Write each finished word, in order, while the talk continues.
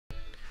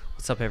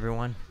What's up,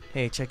 everyone?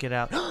 Hey, check it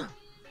out.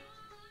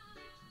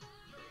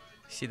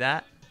 See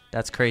that?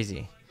 That's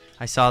crazy.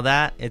 I saw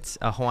that. It's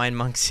a Hawaiian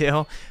monk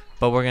seal,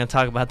 but we're going to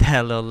talk about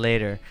that a little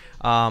later.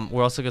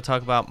 We're also going to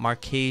talk about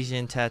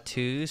Marquesian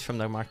tattoos from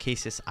the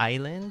Marquesas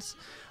Islands.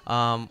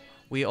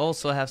 We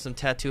also have some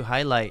tattoo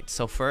highlights.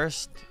 So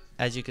first,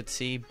 as you could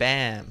see,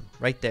 bam,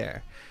 right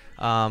there.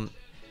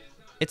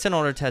 It's an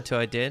older tattoo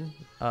I did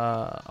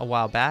a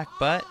while back,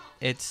 but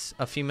it's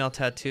a female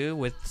tattoo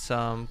with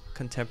some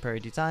contemporary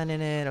design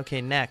in it.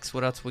 Okay, next,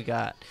 what else we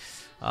got?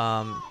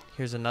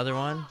 Here's another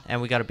one,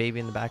 and we got a baby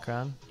in the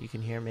background. You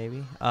can hear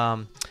maybe.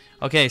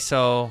 Okay,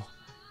 so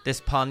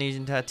this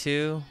Polynesian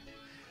tattoo,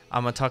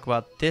 I'm gonna talk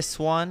about this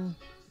one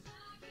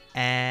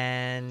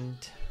and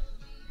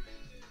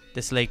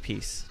this leg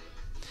piece.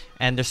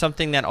 And there's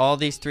something that all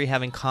these three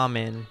have in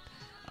common,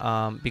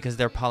 because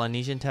they're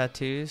Polynesian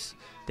tattoos.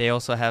 They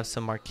also have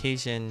some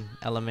Marquesian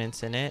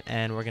elements in it,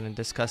 and we're gonna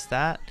discuss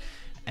that.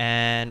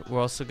 And we're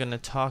also gonna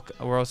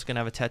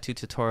have a tattoo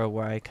tutorial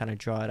where I kind of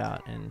draw it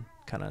out and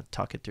kind of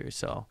talk it through.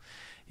 So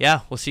yeah,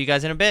 we'll see you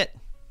guys in a bit.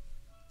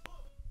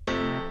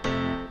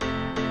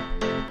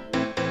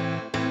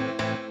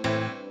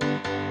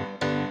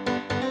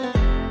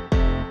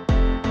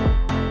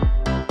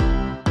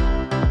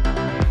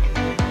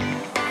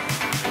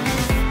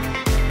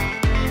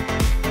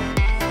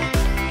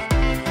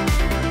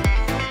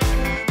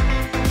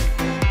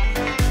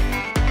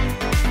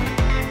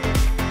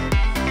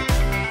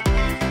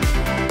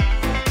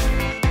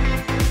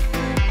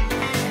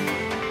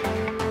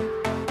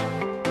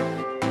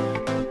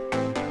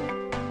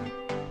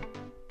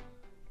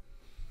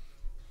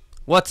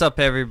 What's up,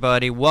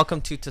 everybody?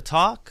 Welcome to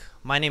TATtalk.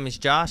 My name is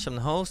Josh. I'm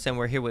the host, and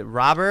we're here with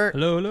Robert.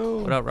 Hello,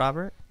 hello. What up,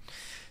 Robert?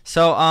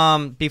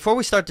 So, before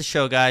we start the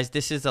show, guys,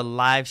 this is a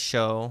live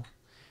show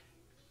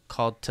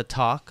called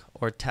TATtalk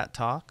or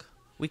TATtalk.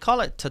 We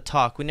call it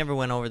TATtalk. We never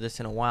went over this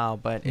in a while,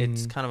 but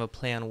it's kind of a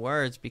play on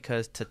words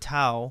because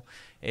TATtal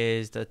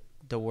is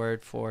the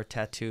word for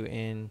tattoo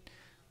in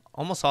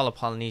almost all of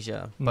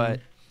Polynesia,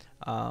 but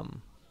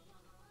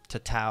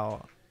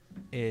TATtal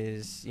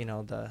is, you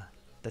know, the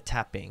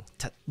tapping,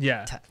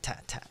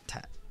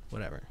 tat,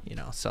 whatever, you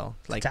know. So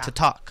like to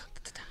talk.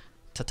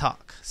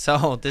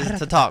 So this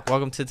is TATtalk.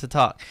 Welcome to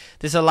TATtalk.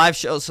 This is a live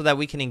show so that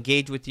we can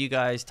engage with you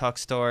guys, talk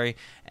story,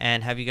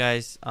 and have you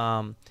guys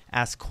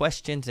ask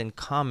questions and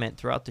comment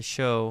throughout the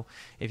show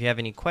if you have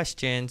any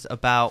questions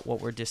about what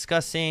we're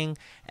discussing.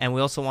 And we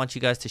also want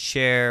you guys to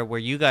share where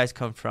you guys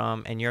come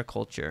from and your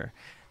culture.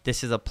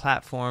 This is a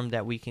platform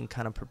that we can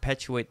kind of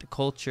perpetuate the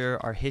culture,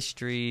 our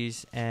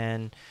histories,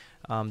 and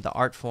the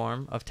art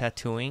form of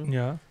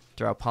tattooing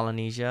throughout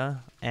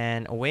Polynesia,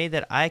 and a way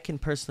that I can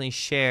personally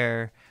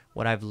share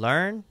what I've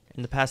learned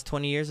in the past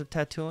 20 years of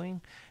tattooing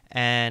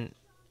and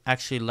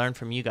actually learn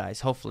from you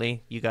guys.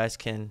 Hopefully you guys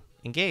can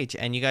engage,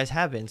 and you guys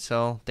have been,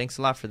 so thanks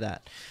a lot for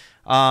that.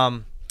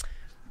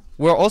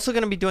 We're also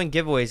going to be doing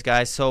giveaways,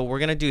 guys, so we're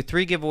going to do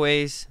 3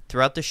 giveaways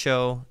throughout the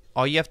show.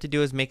 All you have to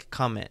do is make a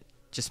comment.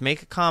 Just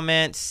make a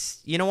comment.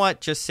 You know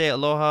what? Just say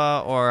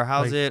aloha or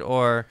how's it,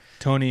 or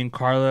Tony and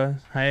Carla.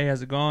 Hey,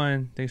 how's it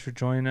going? Thanks for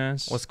joining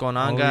us. What's going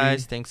on,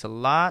 guys? Thanks a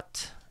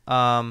lot.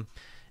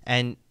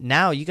 And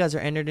now you guys are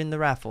entered in the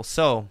raffle.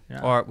 So,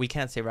 or we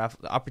can't say raffle,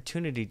 the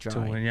opportunity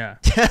drawing. To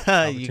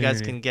win, You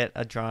guys can get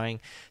a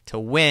drawing to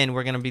win.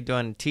 We're going to be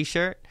doing a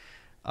t-shirt,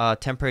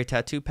 temporary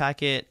tattoo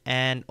packet,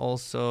 and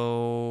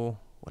also,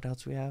 what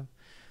else we have?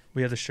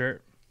 We have the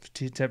shirt,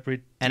 temporary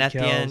decals. And at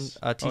the end,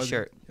 a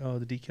t-shirt.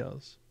 The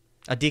decals.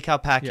 A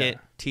decal packet,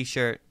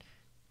 t-shirt,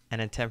 and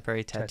a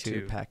temporary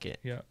tattoo packet.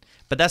 Yeah.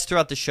 But that's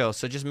throughout the show.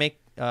 So just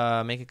make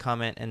a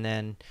comment, and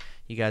then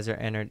you guys are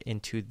entered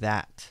into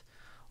that.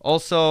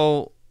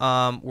 Also,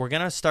 we're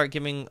going to start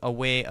giving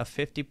away a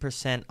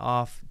 50%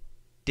 off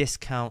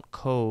discount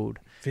code.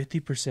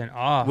 50%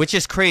 off. Which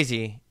is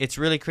crazy. It's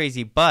really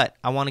crazy. But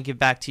I want to give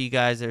back to you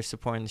guys that are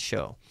supporting the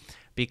show,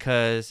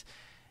 because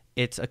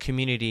it's a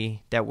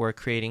community that we're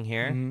creating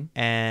here,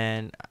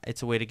 and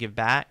it's a way to give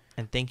back.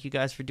 And thank you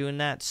guys for doing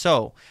that.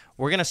 So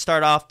we're going to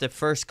start off the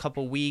first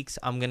couple weeks.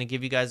 I'm going to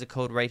give you guys a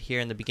code right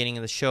here in the beginning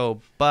of the show.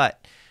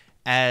 But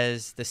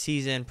as the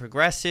season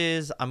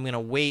progresses, I'm going to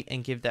wait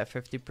and give that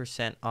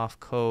 50% off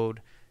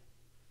code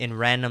in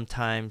random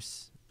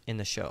times in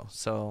the show.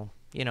 So,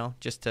 you know,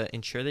 just to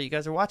ensure that you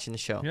guys are watching the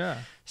show.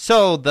 Yeah.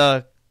 So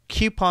the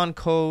coupon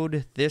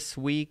code this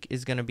week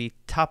is going to be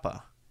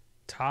TAPA.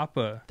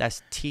 TAPA.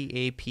 That's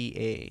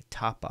T-A-P-A.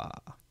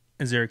 TAPA.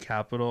 Is there a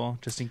capital,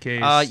 just in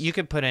case? You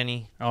could put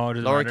any. Oh, it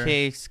doesn't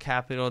lowercase,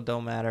 capital,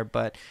 don't matter.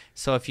 But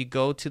so if you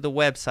go to the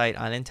website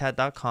on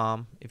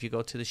intat.com, if you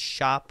go to the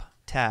shop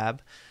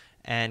tab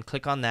and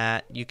click on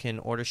that, you can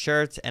order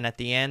shirts. And at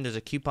the end, there's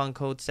a coupon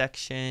code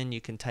section.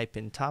 You can type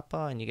in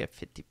TAPA and you get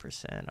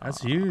 50% off.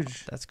 That's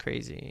huge. That's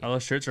crazy. All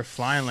those shirts are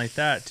flying like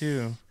that,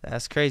 too.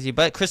 That's crazy.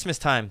 But Christmas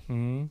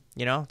time,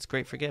 you know, it's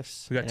great for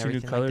gifts. We got 2 new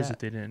colors that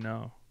they didn't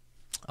know.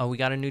 Oh, we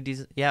got a new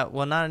design. Yeah,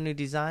 well, not a new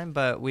design,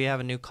 but we have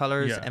a new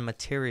colors and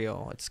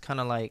material. It's kind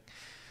of like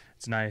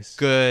It's nice.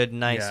 Good,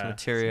 nice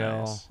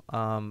material.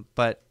 Nice.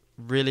 But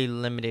really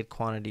limited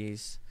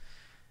quantities.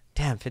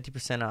 Damn,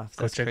 50% off.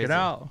 Go That's check crazy. it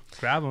out.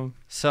 Grab them.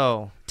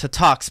 So,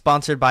 TATtalk,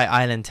 sponsored by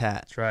Island Tat.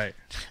 That's right.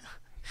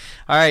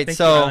 All right, Thank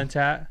so you, Island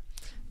Tat.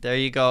 there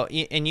you go.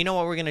 And you know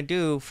what we're going to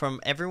do from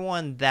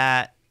everyone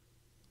that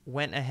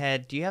went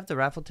ahead. Do you have the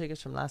raffle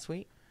tickets from last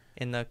week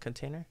in the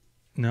container?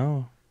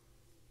 No.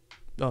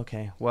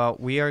 Okay. Well,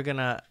 we're going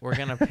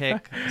to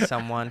pick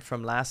someone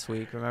from last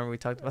week. Remember we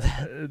talked about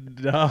that?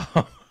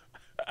 No.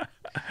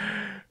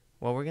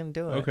 Well, we're going to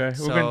do it. Okay,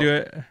 we're going to do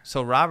it.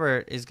 So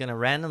Robert is going to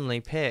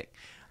randomly pick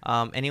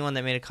anyone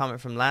that made a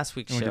comment from last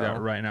week's I'm show. going to do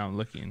that right now. I'm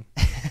looking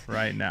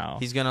right now.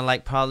 He's going to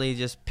like probably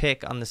just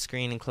pick on the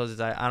screen and close his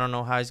eye. I don't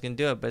know how he's going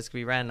to do it, but it's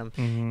going to be random.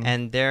 Mhm.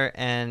 And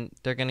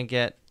they're going to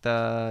get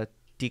the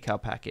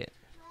decal packet.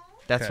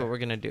 That's Okay. what we're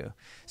going to do.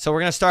 So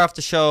we're going to start off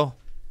the show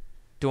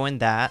doing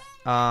that.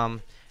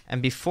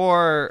 And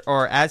before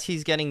or as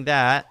he's getting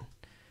that,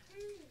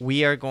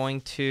 we are going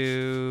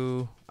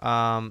to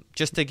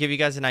just to give you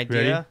guys an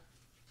idea. Ready?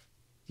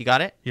 You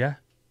got it? Yeah.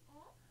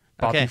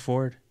 Bobby Okay.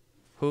 Ford.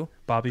 Who?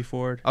 Bobby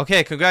Ford.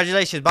 Okay,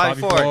 congratulations,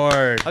 Bobby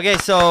Ford. Okay,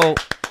 so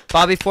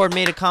Bobby Ford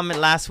made a comment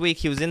last week.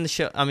 He was in the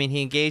show. I mean,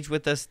 he engaged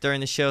with us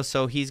during the show,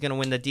 so he's gonna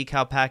win the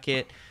decal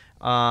packet.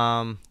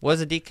 What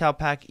was the decal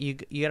pack? You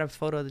got a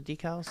photo of the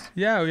decals?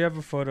 Yeah, we have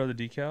a photo of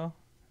the decal.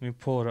 Let me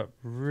pull it up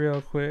real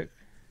quick.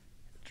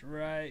 It's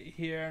right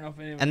here. I don't know if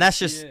anyone And that's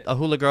can just see it. a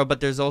hula girl, but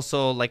there's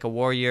also like a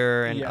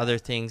warrior and Yeah. other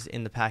things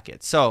in the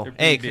packet. So, They're hey,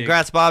 pretty big.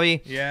 congrats,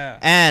 Bobby. Yeah.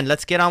 And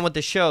let's get on with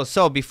the show.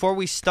 So before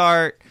we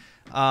start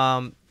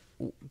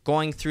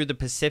going through the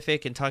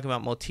Pacific and talking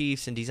about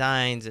motifs and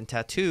designs and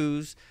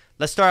tattoos,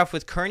 let's start off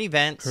with current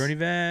events. Current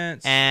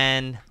events.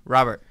 And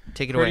Robert,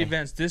 take it Current away.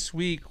 events. This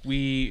week,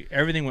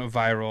 everything went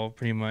viral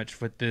pretty much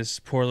with this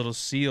poor little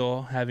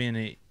seal having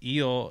an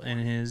eel in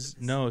his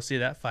nose. Say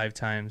that 5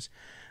 times.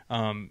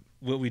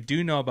 What we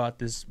do know about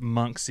this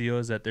monk seal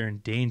is that they're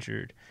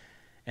endangered.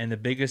 And the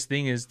biggest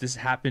thing is this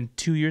happened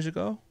 2 years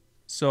ago.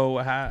 So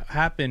what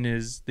happened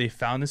is they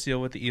found the seal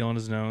with the eel in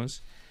his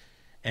nose,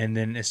 and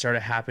then it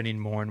started happening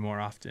more and more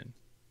often.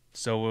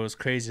 So what was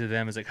crazy to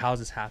them is like, how's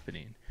this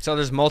happening? So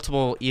there's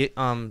multiple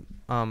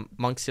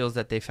monk seals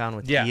that they found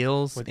with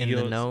eels with in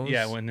eels, the nose.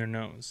 Yeah, in their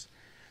nose.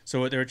 So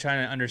what they were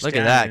trying to understand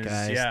Look at that, is,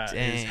 guys. yeah,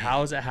 Dang. is how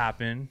does it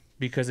happen?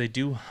 Because they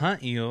do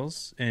hunt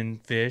eels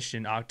and fish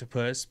and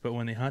octopus, but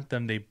when they hunt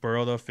them, they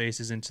burrow their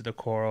faces into the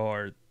coral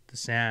or the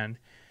sand,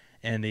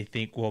 and they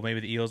think, well, maybe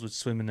the eels would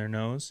swim in their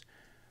nose.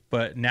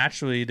 But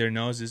naturally, their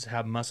noses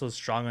have muscles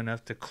strong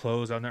enough to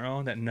close on their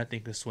own that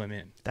nothing could swim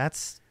in.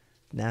 That's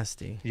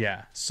nasty.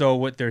 Yeah. So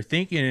what they're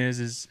thinking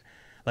is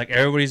like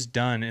everybody's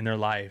done in their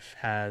life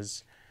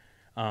has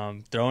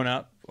thrown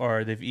up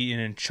or they've eaten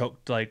and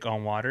choked like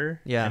on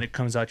water. Yeah. And it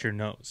comes out your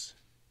nose.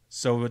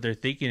 So what they're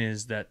thinking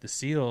is that the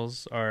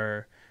seals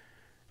are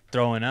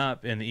throwing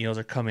up and the eels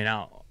are coming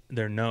out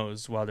their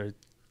nose while they're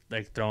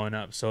like throwing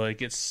up. So it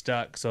gets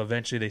stuck. So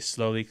eventually they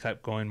slowly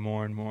kept going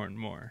more and more and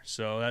more.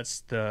 So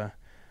that's the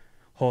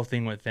whole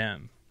thing with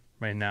them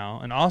right now.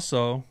 And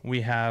also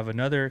we have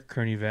another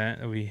current event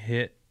that we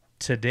hit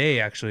today,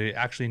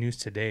 actually news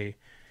today,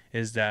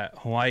 is that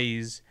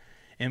Hawaii's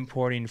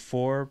importing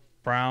 4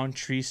 brown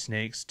tree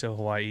snakes to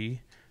Hawaii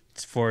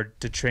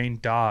to train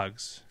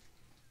dogs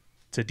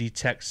to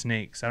detect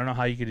snakes. I don't know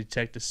how you could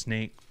detect a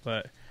snake,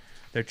 but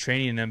they're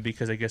training them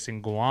because I guess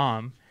in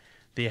Guam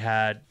they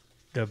had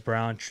the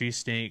brown tree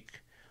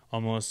snake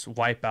almost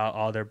wipe out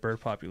all their bird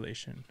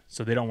population.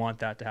 So they don't want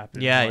that to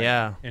happen. Yeah, in Hawaii.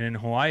 yeah. And in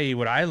Hawaii,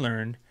 what I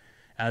learned,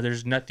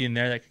 there's nothing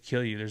there that could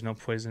kill you. There's no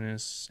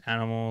poisonous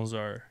animals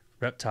or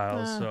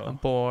reptiles. A So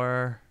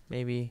boar,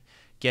 maybe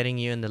getting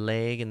you in the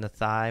leg and the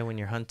thigh when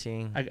you're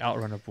hunting. I could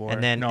outrun a boar.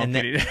 And then- no, and I'm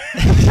then-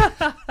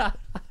 kidding.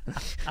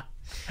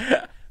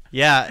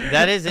 Yeah,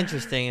 that is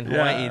interesting in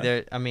Hawaii. Yeah.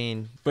 There, I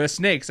mean, But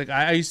snakes, like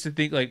I used to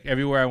think like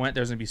everywhere I went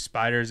there was gonna be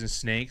spiders and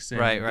snakes. And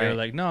Right, They're right.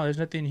 like, no, there's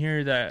nothing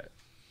here that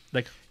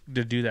like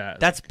to do that.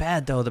 that's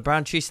bad though. The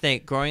brown tree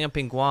snake. Growing up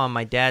in Guam,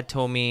 my dad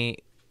told me.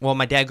 Well,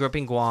 my dad grew up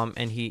in Guam,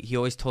 and he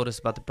always told us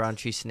about the brown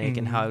tree snake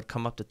and how it would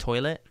come up the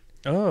toilet.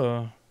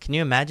 Oh, Can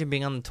you imagine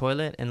being on the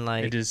toilet and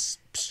like it is.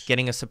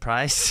 getting a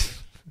surprise?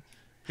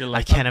 You're I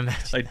like, can't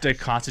imagine. like they're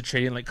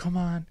concentrating. Like, come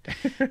on.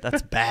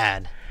 That's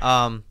bad.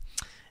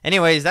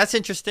 Anyways, that's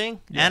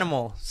interesting. Yeah.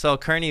 Animal. So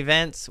current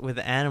events with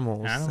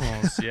animals.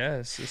 Animals,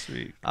 yes, this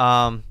week.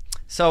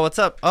 So what's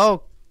up?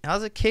 Oh,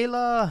 how's it,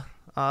 Kayla?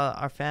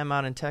 Our fam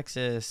out in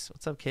Texas.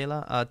 What's up,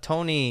 Kayla?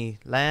 Tony,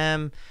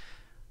 Lamb,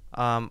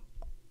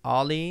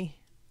 Ollie.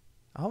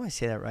 I always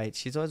say that right.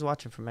 She's always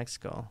watching from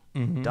Mexico.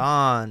 Mhm.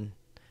 Dawn,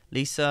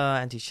 Lisa,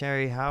 Auntie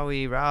Sherry,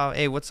 Howie, Rao.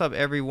 Hey, what's up,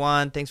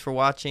 everyone? Thanks for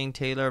watching.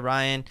 Taylor,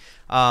 Ryan.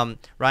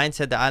 Ryan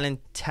said the Island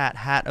Tat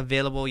hat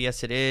available.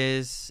 Yes, it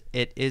is.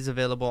 It is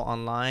available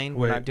online.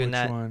 We're Wait, not doing which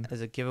that one?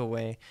 as a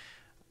giveaway.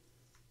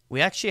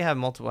 We actually have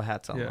multiple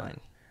hats Yeah. online.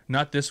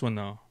 Not this one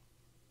though.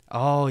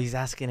 Oh, he's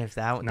asking if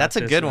that one. Not That's a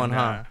this good one, huh?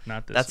 nah,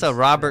 not this. That's a one.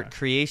 Robert Yeah.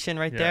 creation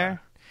right Yeah.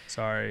 there.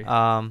 Sorry.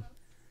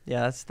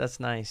 Yeah, that's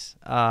nice.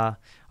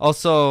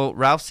 Also,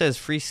 Ralph says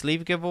free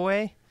sleeve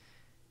giveaway.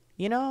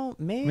 You know,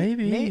 maybe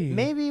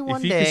maybe one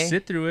if you day. could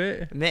sit through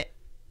it.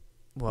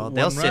 Well, One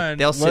they'll run,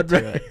 sit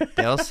through one it.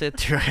 They'll sit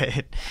through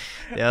it.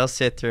 They'll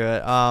sit through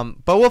it.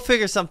 But we'll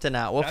figure something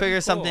out. We'll That'd be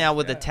figure something cool, out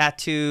with yeah. a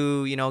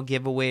tattoo,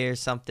 giveaway or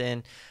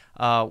something.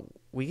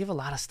 We give a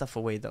lot of stuff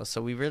away though,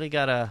 so we really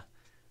gotta.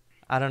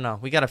 I don't know.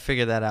 We gotta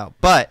figure that out.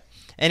 But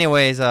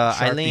anyways,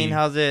 Eileen,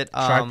 how's it?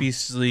 Sharpie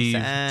sleeve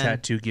and-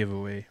 tattoo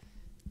giveaway.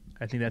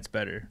 I think that's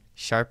better.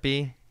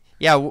 Sharpie.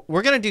 Yeah,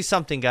 we're gonna do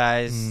something,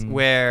 guys,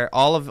 where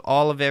all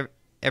of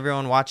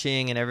everyone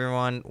watching and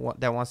everyone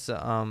that wants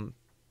to,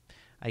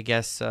 I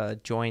guess,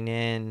 join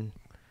in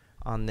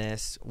on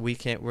this. We're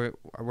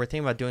thinking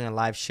about doing a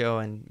live show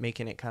and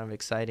making it kind of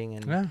exciting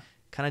and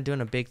kind of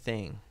doing a big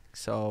thing.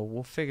 So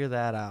we'll figure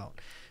that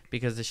out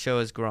because the show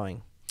is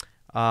growing.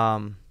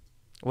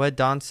 What did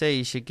Don say?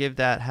 You should give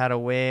that hat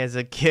away as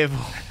a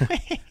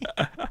giveaway.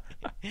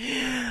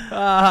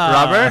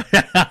 Robert?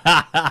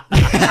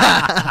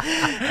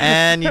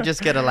 And you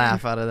just get a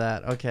laugh out of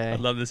that. Okay. I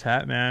love this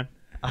hat, man.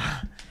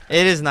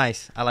 It is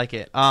nice. I like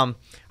it. All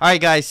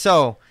right, guys.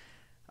 So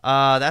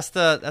that's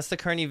the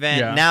current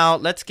event. Yeah. Now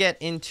let's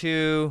get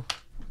into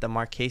the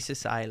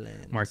Marquesas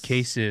Islands.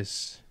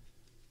 Marquesas.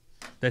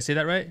 Did I say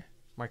that right?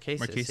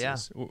 Marquesas. Yeah.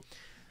 Ooh.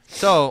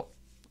 So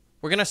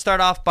we're gonna start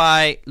off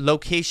by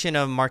location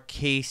of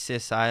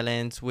Marquesas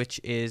Islands,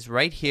 which is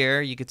right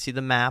here. You can see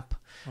the map.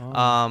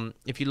 Oh.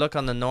 If you look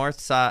on the north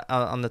side,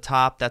 on the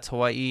top, that's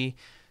Hawaii.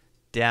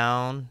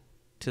 Down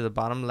to the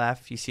bottom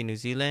left, you see New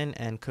Zealand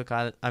and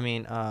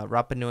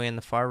Rapa Nui on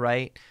the far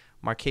right.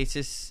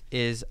 Marquesas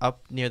is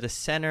up near the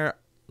center,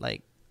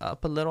 like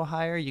up a little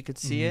higher. You could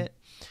see it.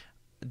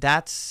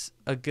 That's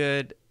a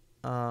good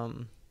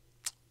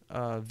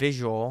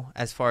visual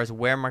as far as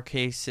where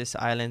Marquesas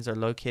Islands are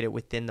located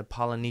within the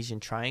Polynesian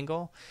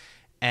Triangle.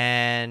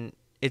 And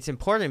it's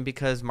important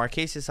because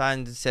Marquesas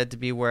Islands is said to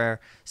be where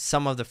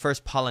some of the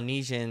first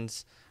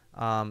Polynesians,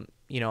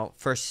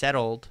 first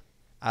settled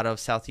out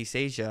of Southeast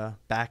Asia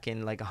back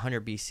in like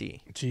 100 BC.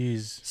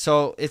 Jeez.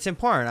 So it's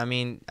important. I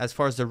mean, as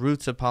far as the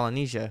roots of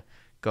Polynesia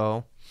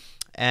go.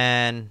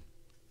 And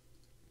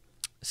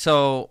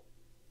so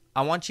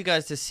I want you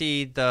guys to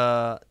see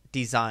the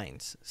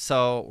designs.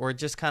 So we're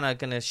just kind of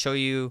going to show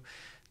you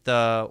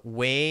the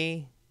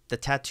way the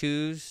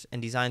tattoos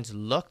and designs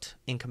looked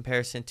in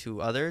comparison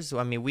to others.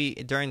 I mean,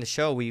 during the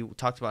show, we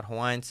talked about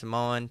Hawaiian,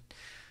 Samoan,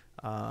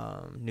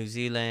 New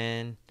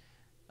Zealand,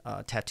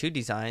 tattoo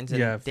designs,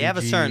 and they have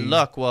a certain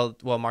look. Well,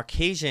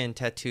 Marquesian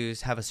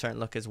tattoos have a certain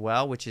look as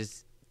well, which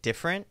is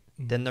different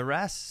than the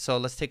rest. So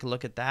let's take a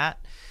look at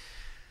that.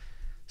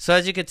 So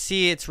as you can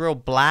see, it's real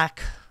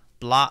black,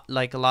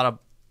 like a lot of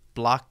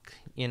block,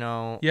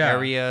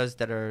 areas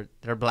that are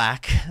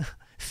black,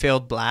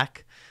 filled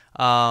black,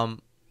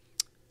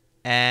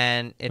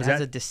 and it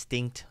has a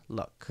distinct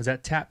look. Is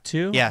that tap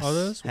too? Yes, all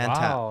those? hand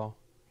wow.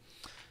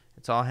 tap.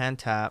 It's all hand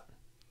tap.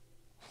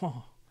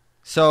 Oh.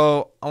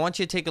 So I want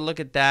you to take a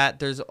look at that.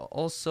 There's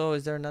also,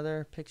 is there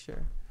another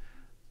picture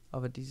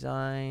of a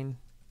design?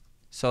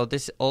 So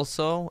this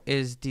also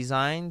is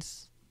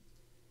designs,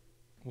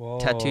 Whoa.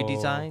 tattoo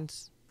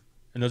designs.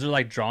 And those are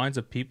like drawings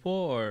of people,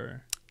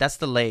 or? That's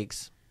the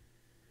legs.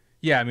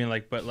 Yeah, I mean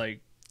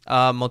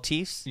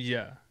motifs.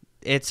 Yeah.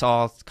 It's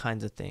all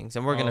kinds of things.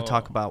 And we're going to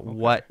talk about okay.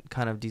 what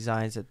kind of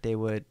designs that they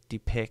would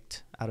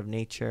depict out of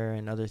nature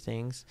and other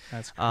things.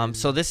 That's crazy.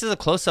 So this is a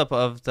close-up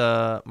of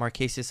the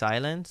Marquesas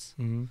Islands.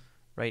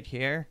 Right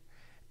here,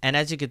 and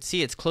as you can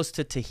see, it's close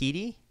to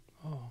Tahiti,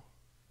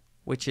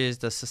 which is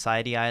the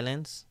Society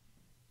Islands,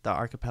 the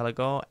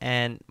archipelago,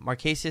 and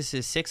Marquesas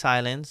is 6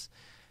 islands,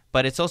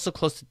 but it's also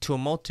close to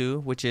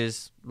Tuamotu, which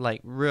is like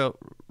real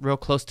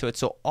close to it.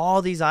 So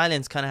all these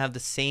islands kind of have the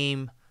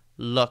same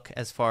look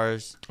as far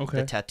as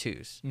the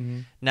tattoos.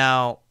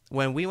 Now,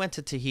 when we went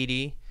to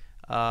Tahiti,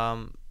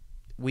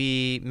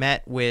 we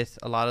met with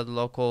a lot of the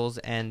locals,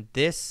 and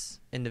this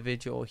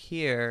individual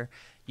here,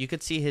 you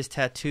could see his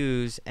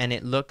tattoos, and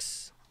it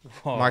looks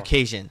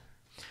Marquesian.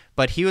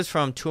 But he was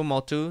from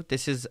Tuamotu.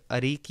 This is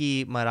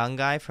Ariki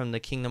Marangai from the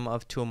Kingdom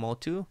of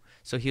Tuamotu.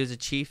 So he was a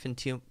chief in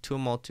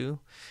Tuamotu.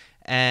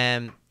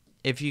 And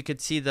if you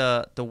could see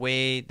the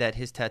way that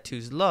his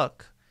tattoos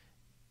look,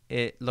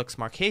 it looks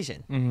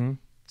Marquesian.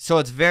 So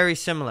it's very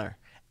similar.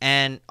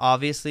 And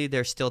obviously,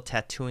 they're still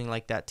tattooing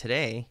like that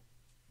today.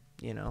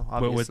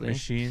 Obviously. With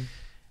machine?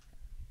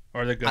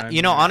 Or the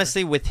gun?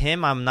 Honestly, with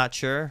him, I'm not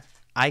sure.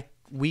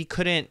 We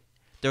couldn't.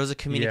 There was a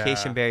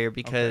communication barrier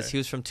because he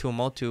was from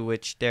Tuamotu,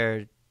 which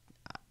he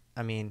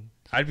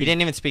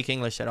didn't even speak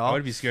English at all. I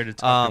would be scared to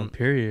talk to him,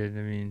 period.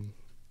 I mean,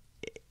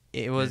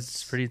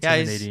 it's pretty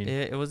intimidating.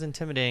 It was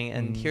intimidating.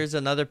 And here's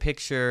another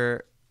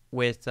picture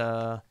with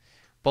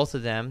both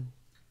of them,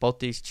 both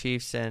these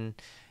chiefs. And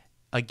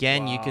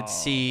again, you could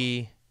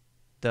see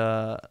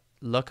the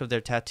look of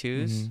their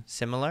tattoos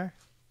similar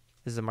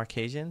as the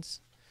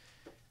Marquesians.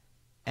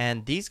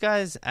 And these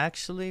guys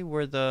actually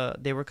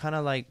they were kind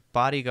of like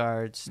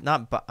bodyguards.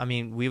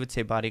 We would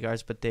say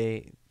bodyguards, but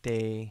they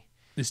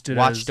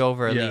watched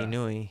over Ali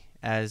Nui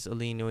as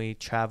Ali Nui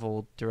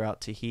traveled throughout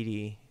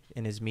Tahiti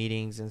in his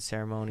meetings and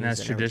ceremonies. And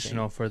that's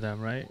traditional for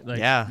them, right?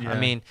 Yeah. I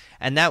mean,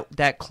 and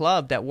that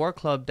club, that war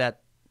club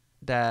that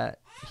that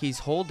he's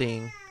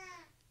holding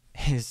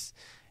is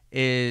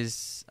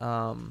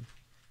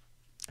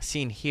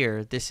seen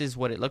here. This is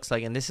what it looks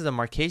like, and this is a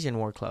Marcasian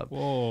war club.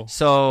 Whoa.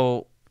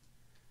 So,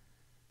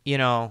 you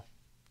know,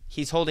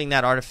 he's holding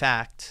that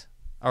artifact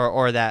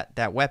or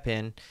that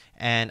weapon,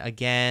 and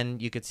again,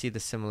 you could see the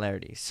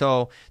similarities.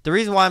 So the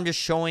reason why I'm just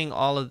showing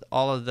all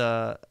of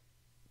the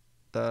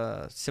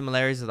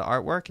similarities of the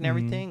artwork and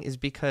everything is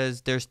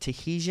because there's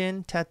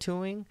Tahitian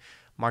tattooing,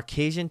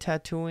 Marcasian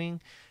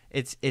tattooing.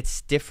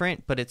 It's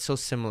different, but it's so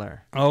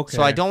similar. Okay.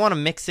 So I don't want to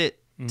mix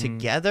it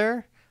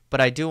together, but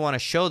I do want to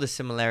show the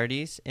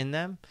similarities in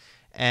them,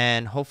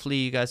 and hopefully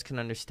you guys can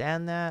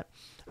understand that.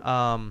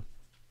 And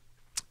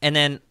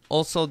then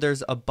also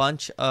there's a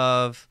bunch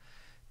of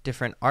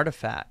different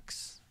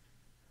artifacts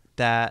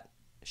that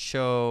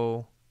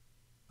show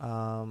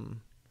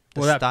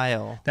the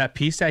style. That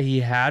piece that he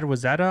had,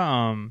 was that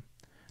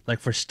like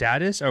for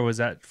status, or was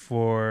that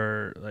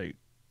for like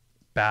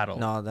battle?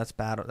 No, that's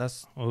battle.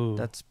 Ooh.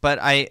 But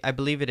I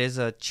believe it is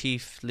a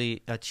chief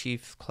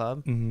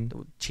club. Mm-hmm.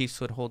 The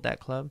chiefs would hold that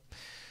club.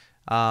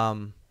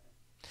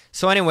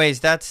 So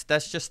anyways, that's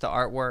just the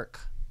artwork.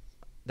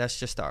 That's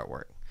just the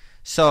artwork.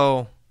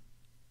 So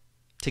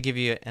to give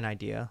you an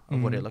idea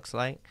of what it looks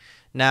like.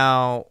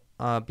 Now,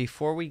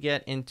 before we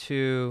get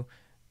into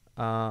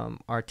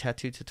our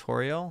tattoo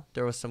tutorial,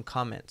 there was some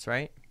comments,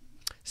 right?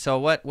 So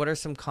what are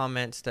some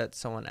comments that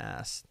someone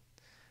asked?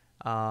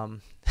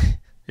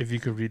 If you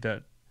could read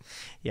that.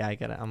 Yeah,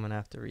 I'm gonna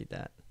have to read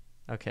that.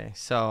 Okay,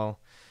 so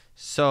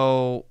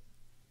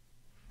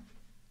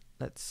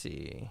let's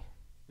see.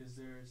 Is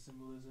there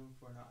symbolism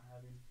for not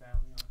having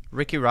family on?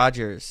 Ricky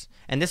Rogers,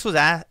 and this was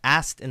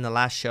asked in the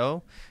last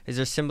show. Is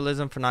there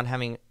symbolism for not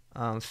having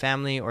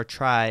family or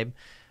tribe?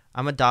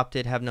 I'm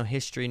adopted, have no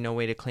history, no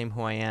way to claim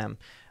who I am.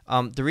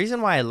 The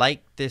reason why I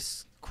like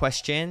this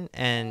question,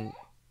 and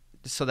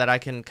so that I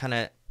can kind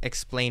of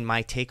explain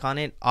my take on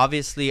it.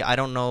 Obviously, I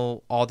don't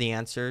know all the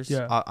answers.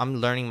 Yeah. I'm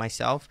learning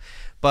myself,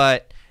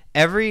 but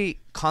every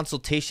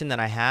consultation that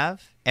I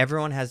have,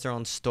 everyone has their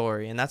own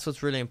story, and that's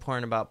what's really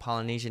important about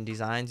Polynesian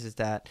designs, is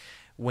that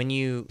when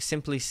you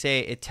simply say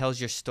it tells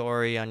your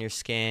story on your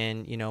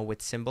skin, you know,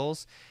 with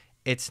symbols,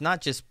 it's not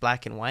just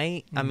black and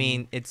white. I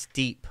mean, it's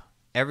deep.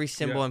 Every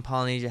symbol in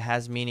Polynesia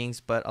has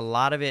meanings, but a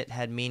lot of it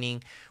had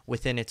meaning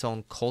within its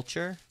own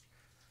culture.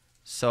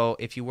 So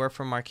if you were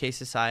from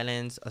Marquesas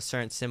Islands, a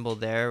certain symbol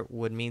there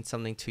would mean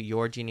something to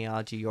your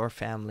genealogy, your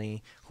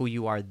family, who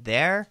you are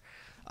there.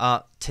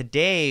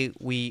 Today,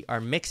 we are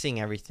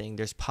mixing everything.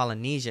 There's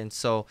Polynesian.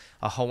 So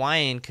a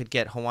Hawaiian could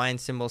get Hawaiian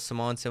symbols,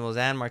 Samoan symbols,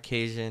 and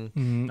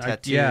Marquesian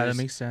tattoos. Yeah, that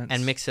makes sense.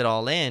 And mix it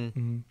all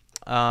in.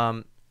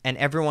 And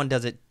everyone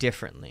does it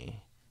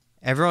differently.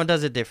 Everyone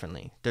does it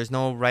differently. There's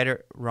no right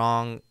or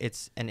wrong.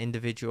 It's an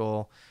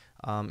individual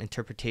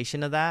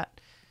interpretation of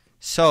that.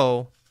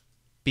 So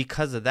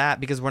because of that,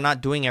 because we're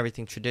not doing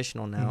everything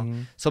traditional now.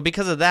 So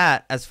because of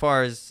that, as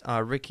far as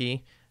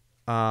Ricky's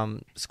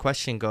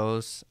question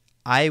goes,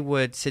 I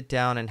would sit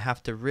down and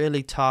have to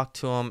really talk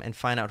to him and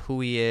find out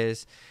who he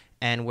is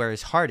and where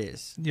his heart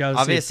is. Yeah,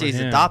 obviously he's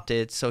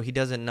adopted, so he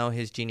doesn't know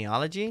his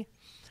genealogy.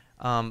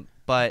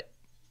 But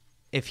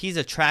if he's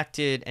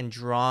attracted and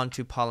drawn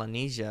to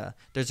Polynesia,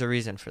 there's a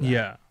reason for that.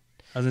 Yeah.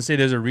 I was going to say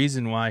there's a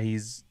reason why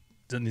he's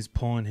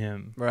pulling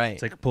him. Right.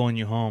 It's like pulling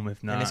you home,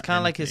 if not. And it's kind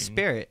of like his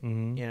spirit, you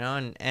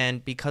know,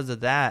 and because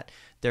of that,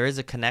 there is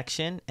a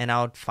connection, and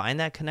I would find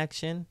that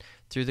connection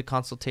through the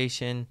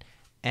consultation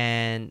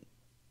and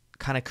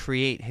kind of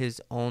create his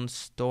own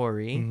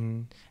story.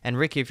 And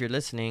Ricky, if you're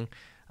listening,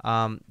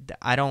 I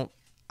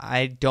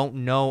don't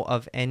know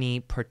of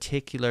any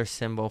particular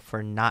symbol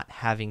for not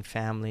having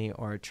family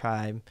or a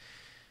tribe,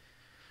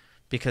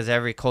 because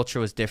every culture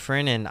was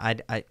different, and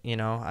I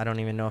don't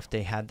even know if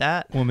they had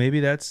that. Well, maybe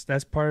that's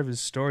part of his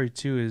story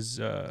too, is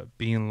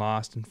being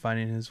lost and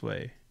finding his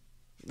way.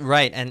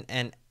 Right,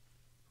 and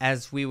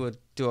as we would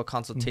do a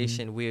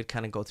consultation, we would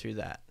kind of go through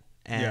that.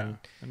 And yeah,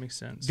 that makes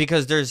sense.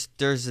 Because there's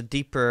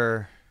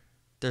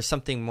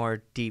something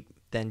more deep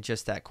than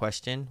just that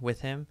question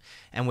with him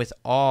and with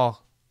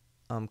all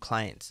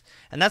clients.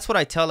 And that's what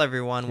I tell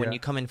everyone when you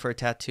come in for a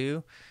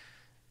tattoo.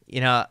 You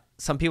know,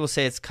 some people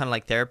say it's kind of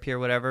like therapy or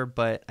whatever,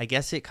 but I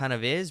guess it kind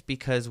of is,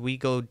 because we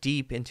go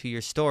deep into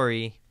your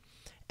story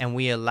and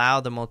we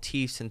allow the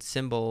motifs and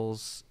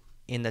symbols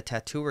in the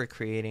tattoo we're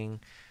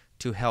creating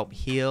to help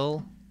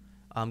heal,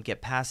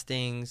 get past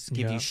things,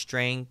 give you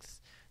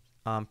strength,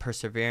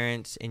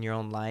 perseverance in your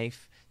own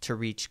life to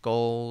reach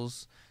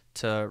goals,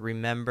 to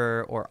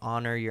remember or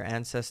honor your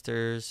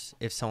ancestors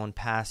if someone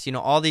passed, you know,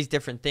 all these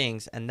different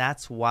things. And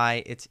that's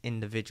why it's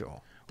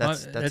individual.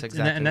 That's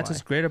exactly and that's why.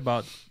 what's great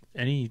about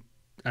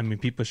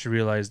people should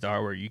realize the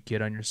artwork you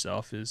get on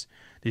yourself is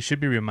they should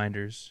be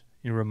reminders,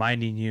 you know,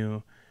 reminding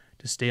you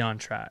to stay on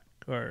track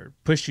or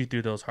push you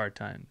through those hard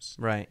times.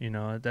 Right. You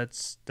know,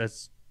 that's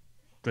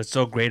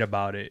so great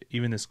about it.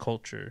 Even this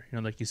culture, you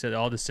know, like you said,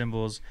 all the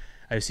symbols,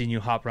 I've seen you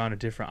hop around to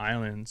different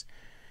islands.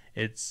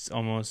 It's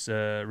almost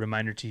a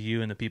reminder to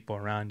you and the people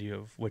around you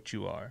of what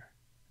you are.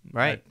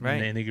 Right.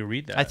 And they can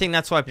read that. I think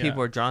that's why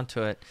people are drawn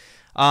to it.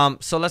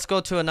 So let's go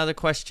to another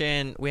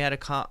question. We had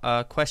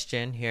a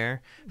question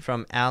here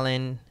from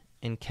Alan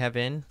and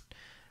Kevin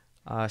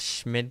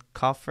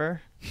Schmidkoffer.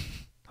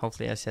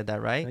 Hopefully I said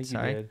that right. I think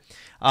Sorry. you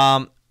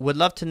did. Would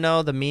love to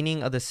know the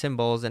meaning of the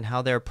symbols and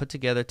how they are put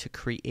together to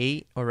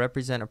create or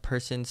represent a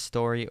person's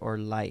story or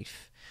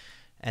life.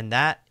 And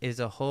that is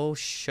a whole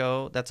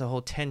show. That's a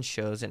whole 10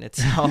 shows in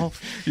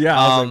itself. Yeah,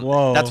 I was like,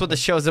 whoa. That's what the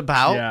show's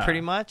about,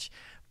 pretty much.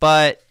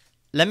 But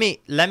let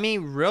me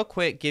real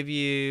quick give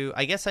you.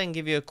 I guess I can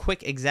give you a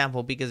quick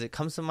example because it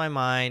comes to my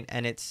mind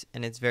and it's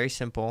very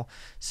simple.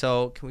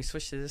 So can we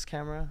switch to this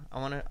camera?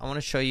 I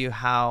wanna show you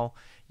how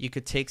you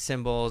could take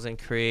symbols and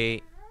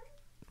create,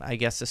 I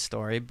guess, a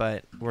story.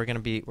 But we're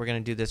gonna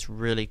do this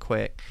really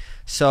quick.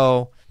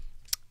 So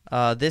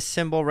this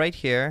symbol right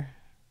here.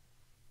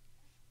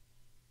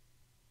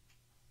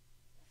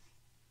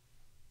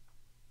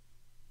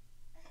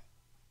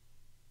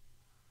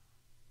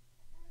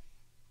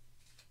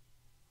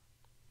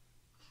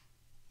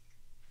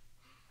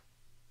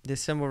 This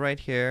symbol right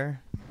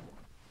here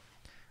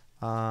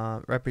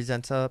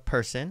represents a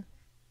person.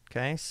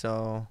 Okay,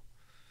 so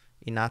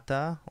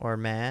Inata, or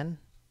man.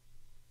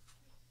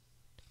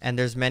 And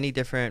there's many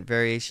different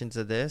variations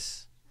of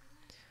this.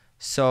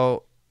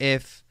 So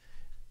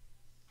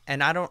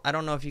and I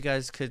don't know if you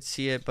guys could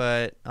see it,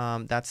 but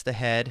that's the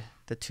head,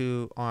 the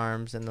 2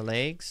 arms, and the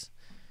legs.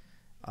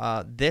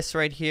 This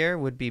right here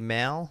would be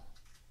male.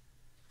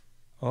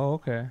 Oh,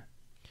 okay.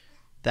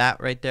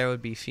 That right there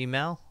would be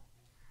female.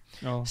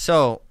 Oh.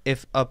 So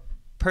if a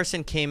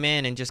person came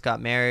in and just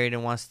got married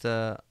and wants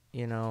to,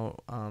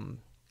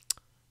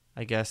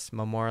 I guess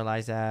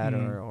memorialize that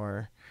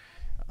or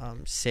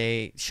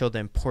show the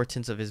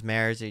importance of his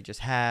marriage that he just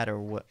had,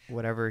 or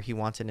whatever he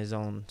wants in his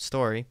own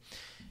story,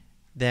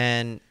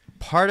 then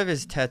part of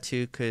his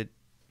tattoo could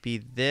be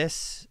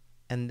this,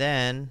 and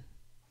then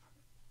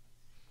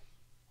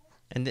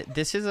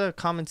this is a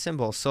common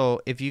symbol.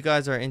 So if you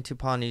guys are into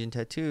Polynesian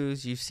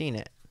tattoos, you've seen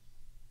it.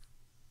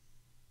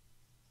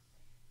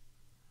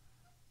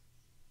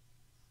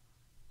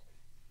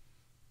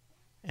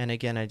 And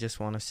again, I just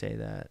want to say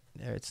that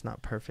it's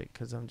not perfect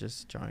because I'm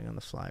just drawing on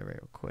the fly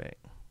real quick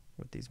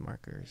with these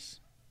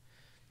markers.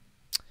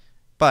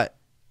 But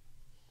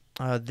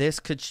this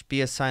could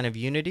be a sign of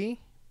unity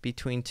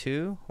between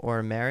two or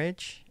a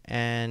marriage.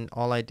 And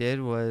all I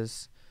did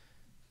was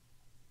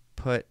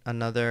put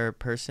another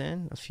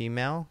person, a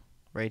female,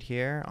 right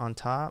here on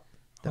top,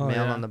 the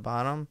male on the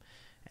bottom.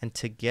 And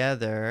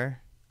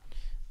together,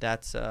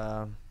 that's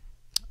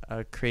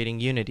creating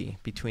unity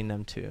between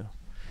them two.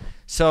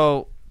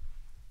 So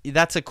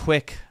that's a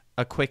quick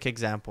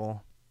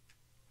example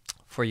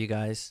for you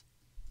guys.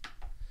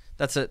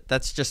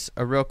 That's just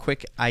a real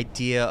quick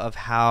idea of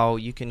how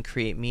you can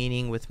create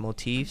meaning with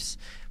motifs,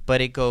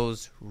 but it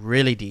goes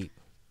really deep.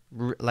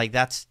 Like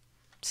that's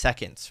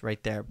seconds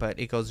right there, but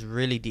it goes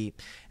really deep.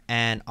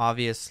 And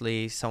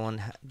obviously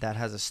someone that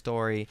has a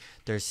story,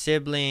 there's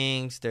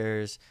siblings,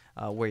 there's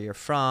where you're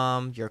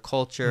from, your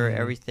culture,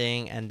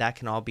 everything, and that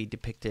can all be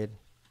depicted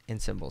in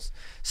symbols.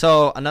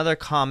 So another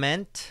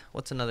comment.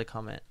 What's another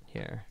comment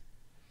here?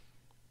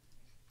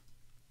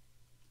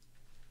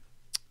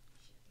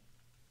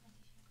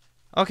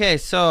 Okay,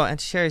 so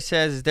Auntie Sherry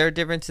says, is there a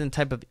difference in the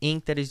type of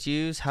ink that is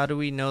used? How do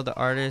we know the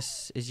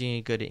artist is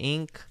using good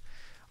ink?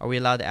 Are we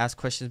allowed to ask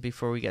questions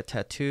before we get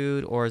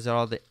tattooed, or is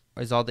all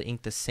the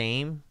ink the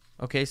same?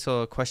 Okay,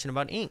 so a question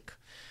about ink.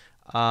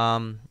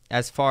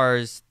 As far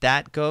as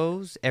that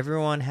goes,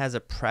 everyone has a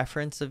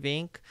preference of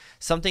ink.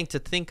 Something to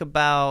think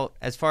about.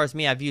 As far as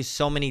me, I've used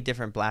so many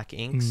different black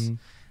inks.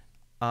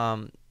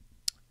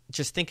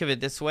 Just think of it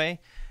this way: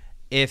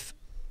 if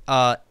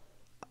a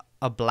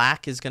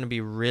black is going to be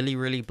really,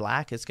 really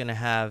black, it's going to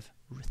have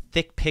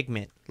thick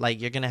pigment. Like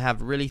you're going to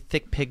have really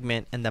thick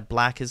pigment, and the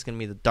black is going to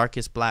be the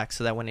darkest black,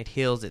 so that when it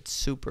heals, it's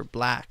super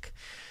black.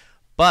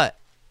 But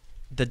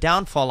the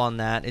downfall on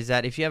that is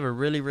that if you have a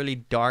really, really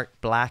dark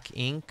black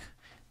ink,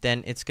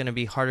 then it's going to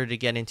be harder to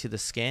get into the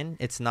skin.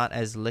 It's not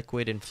as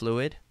liquid and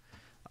fluid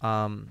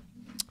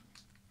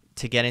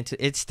to get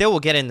into. It still will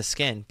get in the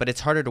skin, but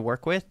it's harder to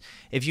work with.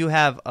 If you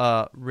have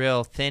a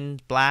real thin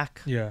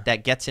black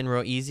that gets in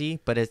real easy,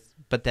 but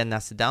then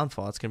that's the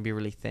downfall. It's going to be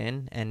really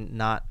thin and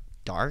not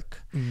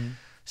dark.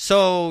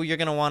 So you're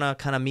going to want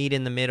to kind of meet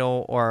in the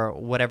middle or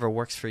whatever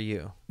works for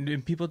you. Do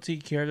people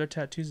take care of their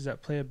tattoos? Does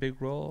that play a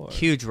big role? Or?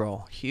 Huge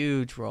role.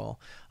 Huge role.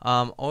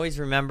 Always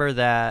remember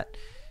that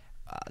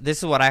this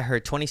is what I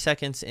heard. 20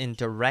 seconds in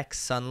direct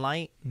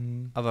sunlight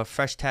of a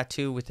fresh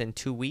tattoo within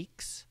 2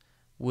 weeks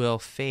will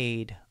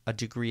fade a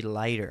degree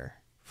lighter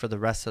for the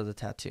rest of the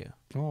tattoo.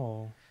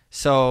 Oh.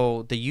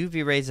 So the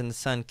UV rays in the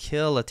sun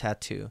kill a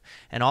tattoo,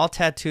 and all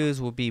tattoos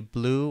will be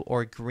blue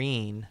or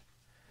green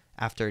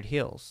after it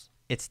heals.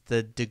 It's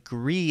the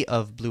degree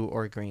of blue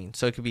or green.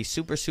 So it could be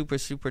super, super,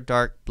 super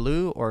dark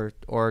blue or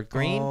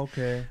green,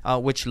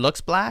 which looks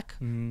black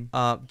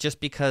just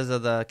because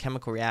of the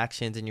chemical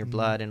reactions in your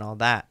blood and all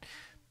that.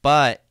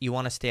 But you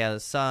want to stay out of the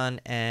sun,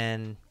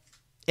 and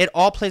it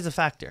all plays a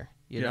factor.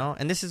 you know?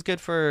 And this is good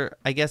for,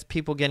 I guess,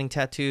 people getting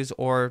tattoos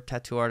or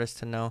tattoo artists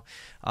to know.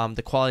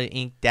 The quality of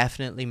ink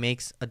definitely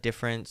makes a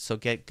difference, so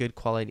get good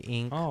quality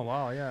ink. Oh,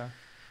 wow, yeah.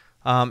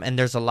 And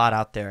there's a lot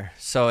out there,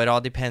 so it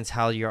all depends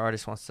how your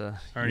artist wants to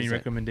Are any use it.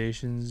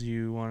 recommendations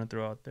you want to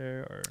throw out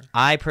there? Or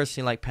I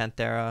personally like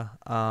Panthera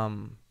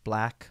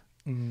black.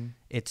 mm-hmm.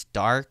 It's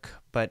dark,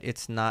 but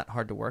it's not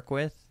hard to work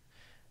with.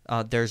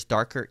 There's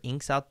darker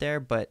inks out there,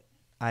 but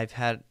I've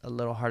had a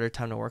little harder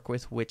time to work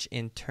with, which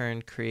in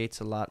turn creates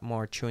a lot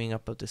more chewing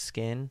up of the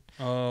skin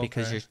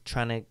because you're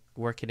trying to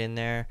work it in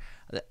there.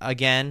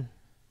 Again,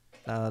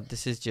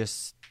 this is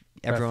just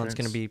everyone's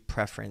going to be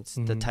preference.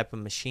 The type of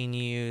machine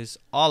you use,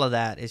 all of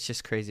that. It's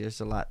just crazy. There's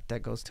a lot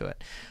that goes to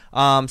it.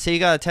 Say you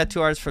got a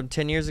tattoo artist from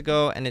 10 years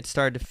ago and it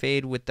started to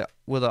fade. Will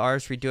the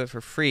artist redo it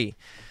for free?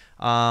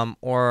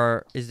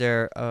 Or is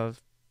there a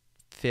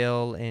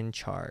fill in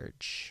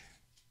charge?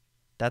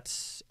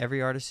 That's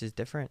every artist is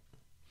different.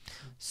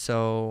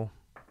 So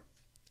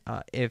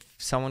if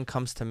someone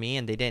comes to me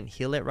and they didn't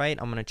heal it right,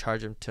 I'm going to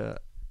charge them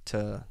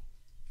to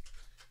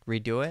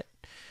redo it.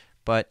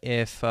 But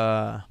if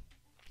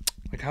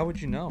like, how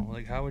would you know?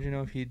 Like, how would you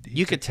know if he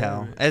you could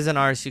tell as an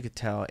artist, you could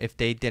tell if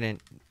they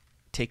didn't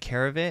take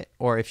care of it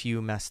or if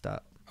you messed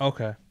up.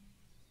 Okay.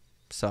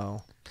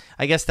 So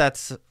I guess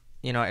that's,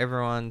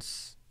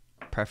 everyone's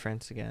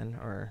preference again,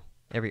 or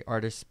every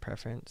artist's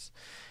preference.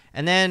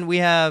 And then we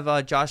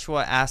have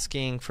Joshua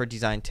asking for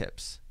design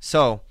tips.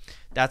 So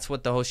that's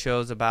what the whole show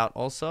is about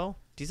also,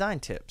 design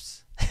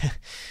tips.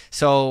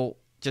 So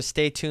just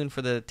stay tuned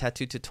for the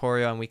tattoo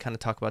tutorial and we kind of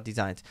talk about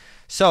designs.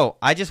 So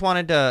I just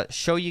wanted to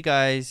show you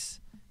guys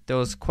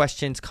those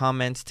questions,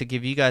 comments, to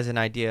give you guys an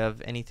idea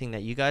of anything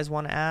that you guys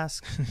want to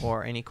ask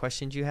or any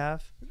questions you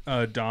have.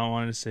 Don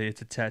wanted to say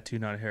it's a tattoo,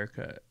 not a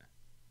haircut.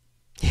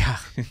 Yeah.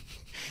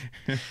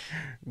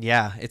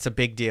 Yeah, it's a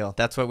big deal.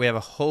 That's why we have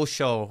a whole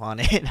show on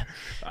it,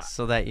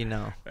 so that you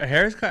know. A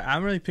haircut,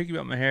 I'm really picky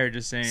about my hair,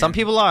 just saying. Some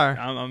people are,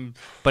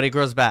 but it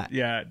grows back.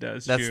 Yeah, it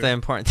does. That's the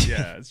important thing.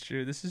 Yeah, it's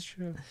true. This is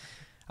true.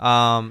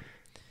 Don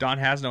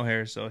has no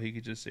hair, so he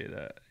could just say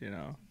that,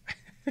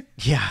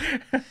 Yeah.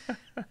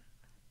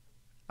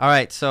 All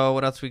right, so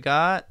what else we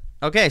got?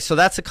 Okay, so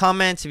that's the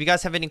comments. If you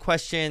guys have any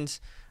questions,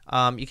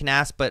 you can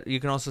ask, but you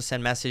can also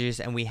send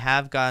messages, and we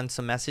have gotten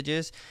some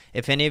messages.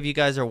 If any of you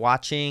guys are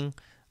watching,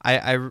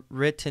 I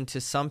written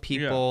to some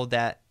people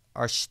that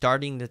are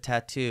starting the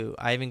tattoo.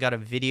 I even got a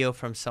video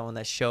from someone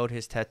that showed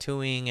his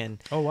tattooing,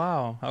 and oh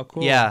wow, how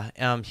cool. Yeah,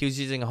 he was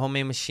using a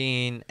homemade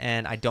machine,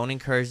 and I don't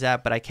encourage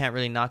that, but I can't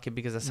really knock it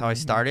because that's how I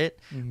started.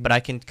 But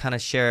I can kind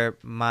of share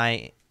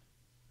my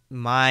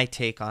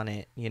take on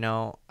it,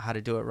 how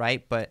to do it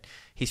right. But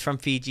he's from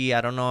Fiji.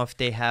 I don't know if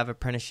they have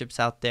apprenticeships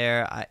out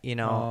there. I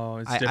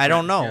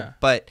don't know. Yeah.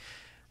 But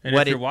and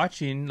if you're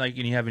watching, and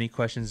you have any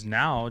questions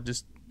now,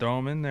 just throw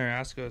them in there.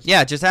 Ask us.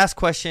 Yeah, just ask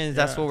questions.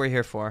 That's what we're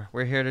here for.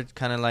 We're here to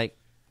kind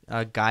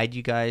of guide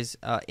you guys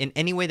in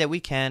any way that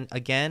we can.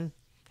 Again,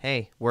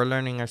 hey, we're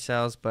learning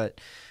ourselves, but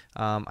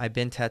I've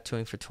been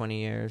tattooing for 20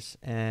 years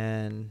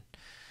and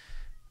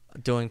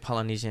doing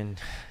Polynesian.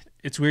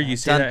 It's weird. You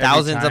say done that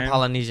thousands of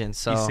Polynesians.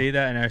 So you say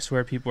that, and I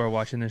swear people are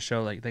watching this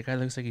show like, that guy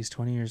looks like he's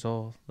 20 years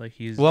old. Like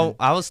he's. Well,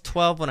 I was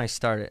 12 when I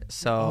started.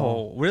 So.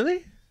 Oh,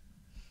 really?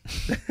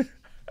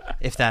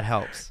 If that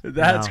helps.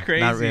 That's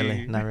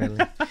crazy. Not really.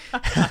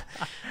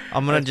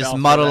 I'm gonna just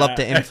muddle up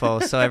the info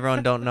so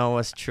everyone don't know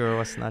what's true or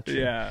what's not true.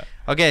 Yeah.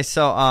 Okay,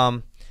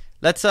 so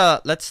let's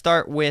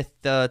start with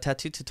the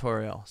tattoo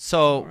tutorial.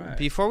 So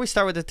before we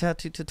start with the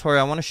tattoo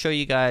tutorial, I want to show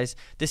you guys.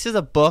 This is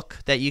a book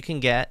that you can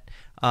get.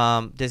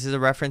 This is a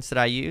reference that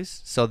I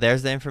use. So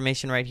there's the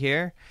information right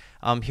here.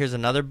 Here's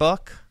another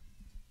book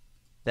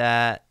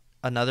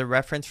another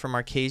reference from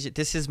Marcasian.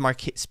 This is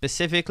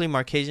specifically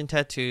Marcasian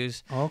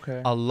tattoos.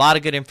 Okay. A lot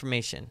of good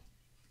information.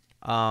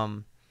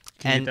 Can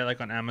you get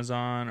that on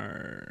Amazon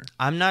or?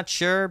 I'm not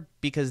sure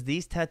because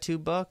these tattoo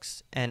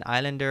books and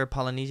Islander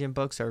Polynesian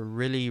books are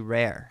really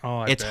rare.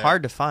 Oh, it's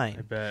hard to find.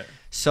 I bet.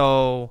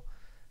 So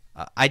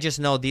I just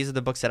know these are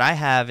the books that I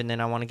have, and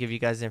then I want to give you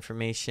guys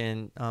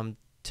information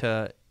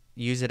to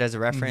use it as a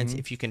reference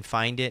if you can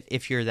find it,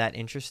 if you're that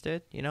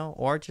interested,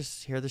 or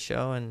just hear the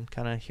show and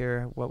kind of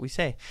hear what we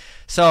say.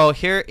 So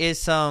here is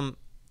some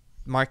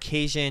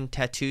Marcasian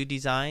tattoo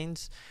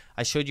designs.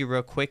 I showed you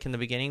real quick in the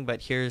beginning,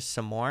 but here's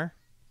some more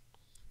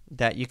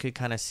that you could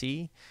kind of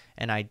see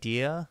an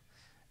idea.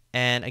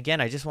 And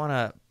again, I just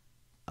want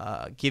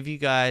to give you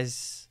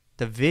guys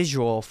the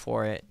visual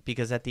for it,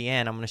 because at the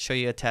end I'm going to show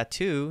you a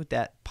tattoo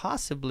that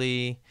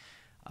possibly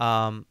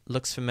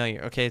looks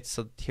familiar. Okay,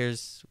 so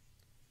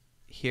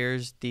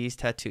here's these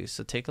tattoos.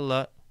 So take a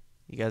look.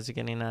 You guys are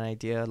getting an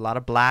idea. A lot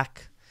of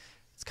black.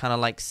 It's kind of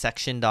like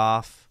sectioned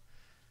off.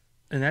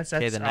 And that's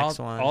the next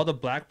one. All the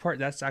black part,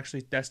 that's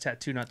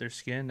tattoo, not their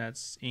skin.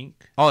 That's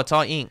ink. Oh, it's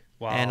all ink.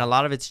 Wow. And a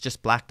lot of it's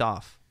just blacked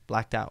out.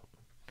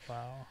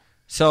 Wow.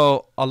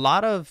 So a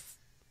lot of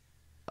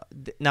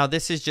now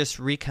this is just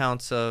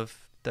recounts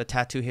of the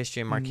tattoo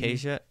history in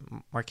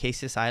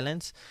Marquesas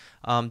Islands.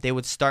 They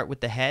would start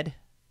with the head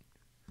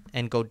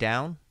and go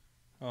down.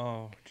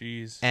 Oh,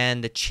 jeez.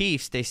 And the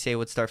chiefs, they say,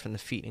 would start from the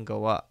feet and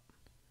go up.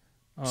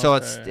 Okay. So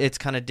it's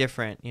kind of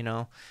different, you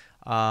know.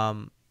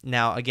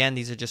 Now, again,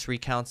 these are just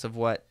recounts of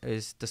what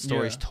is the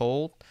stories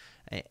told.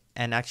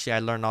 And actually, I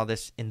learned all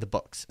this in the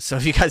books. So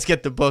if you guys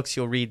get the books,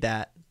 you'll read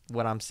that,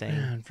 what I'm saying.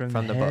 Man,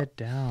 from the book. head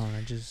down.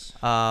 I just...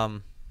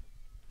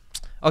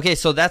 Okay,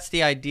 so that's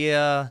the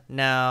idea.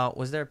 Now,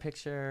 was there a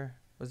picture?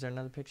 Was there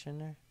another picture in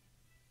there?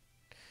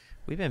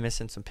 We've been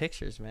missing some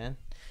pictures, man.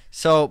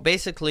 So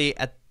basically,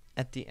 at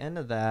the end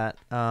of that,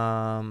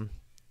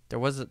 there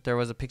was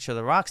a picture of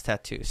the rocks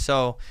tattoo.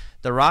 So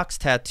the rocks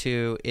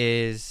tattoo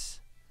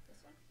is... This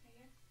one right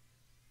here?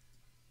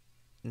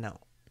 No.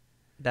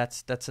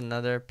 That's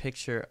another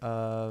picture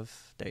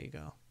of... There you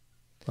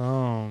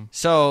go.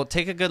 So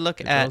take a good look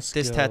at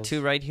this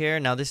tattoo right here.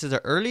 Now, this is an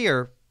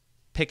earlier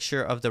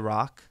picture of the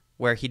rock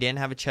where he didn't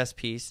have a chest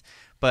piece.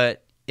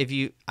 But if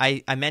you...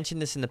 I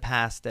mentioned this in the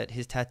past that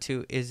his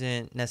tattoo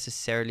isn't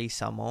necessarily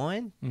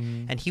Samoan.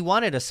 Mm-hmm. And he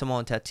wanted a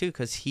Samoan tattoo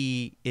because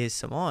he is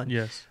Samoan.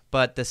 Yes.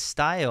 But the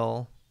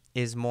style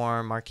is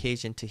more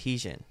Marquesian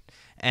Tahitian.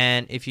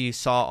 And if you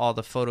saw all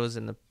the photos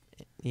in the...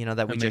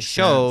 that we just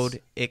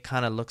showed, it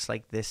kind of looks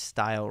like this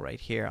style right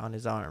here on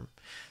his arm.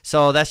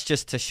 So that's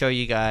just to show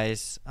you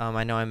guys.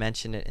 I know I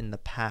mentioned it in the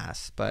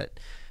past, but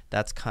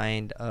that's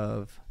kind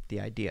of the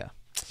idea.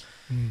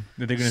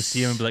 They're going to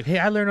see him and be like, hey,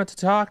 I learned how to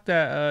talk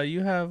that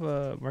you have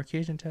a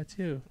Marquesian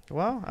tattoo.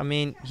 Well, I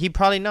mean, he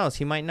probably knows.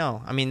 He might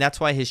know. I mean, that's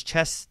why his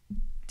chest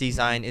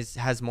design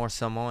has more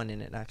Samoan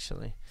in it,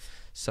 actually.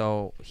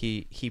 So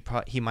he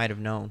might have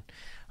known.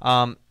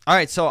 All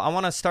right, so I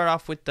want to start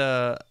off with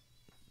the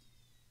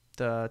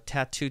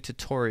tattoo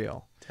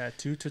tutorial.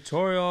 Tattoo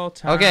tutorial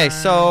time. Okay,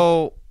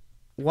 so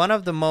one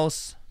of the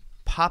most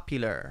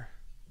popular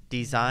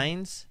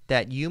designs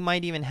that you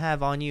might even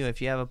have on you if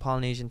you have a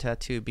Polynesian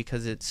tattoo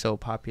because it's so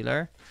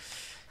popular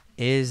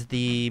is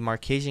the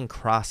Marquesian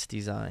cross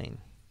design.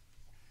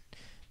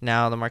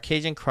 Now, the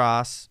Marquesian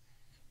cross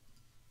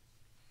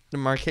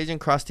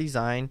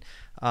design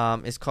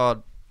is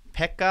called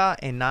Peka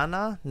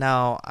Enana.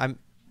 Now, I'm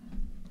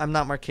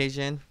not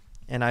Marquesian.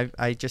 And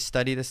I just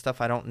study this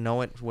stuff. I don't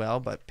know it well,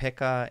 but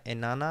Peka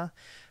Enana.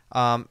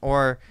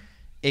 Or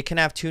it can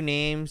have two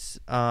names,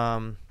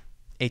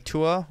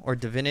 Etua or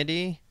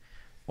divinity,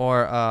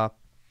 or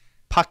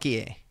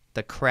Pakie,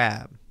 the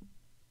crab.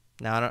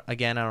 Now, I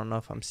don't know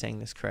if I'm saying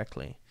this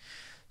correctly.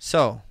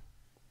 So,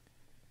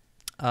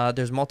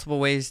 there's multiple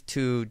ways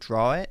to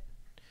draw it.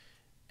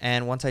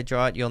 And once I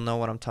draw it, you'll know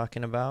what I'm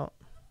talking about.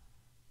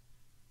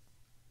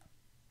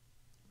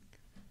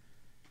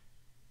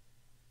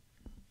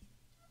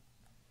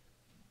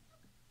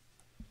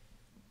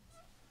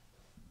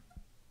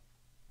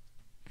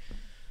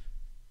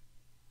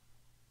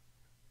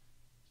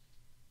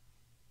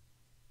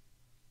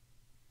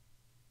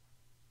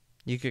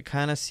 You could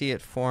kind of see it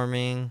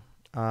forming.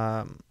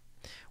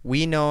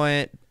 We know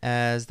it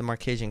as the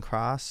Marquesian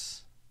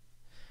cross.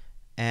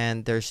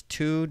 And there's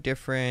two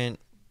different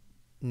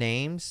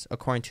names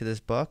according to this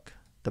book,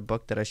 the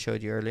book that I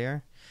showed you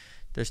earlier.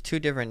 There's two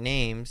different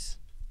names.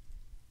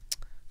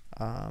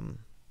 And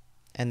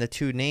the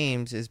two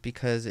names is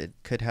because it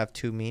could have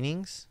two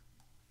meanings.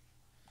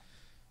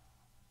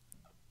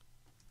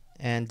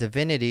 And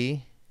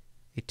divinity,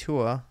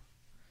 Etua,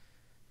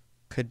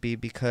 could be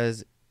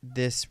because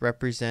this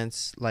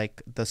represents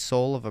like the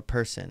soul of a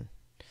person.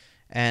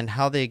 And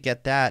how they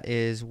get that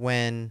is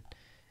when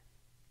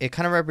it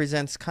kind of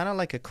represents kind of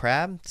like a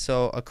crab.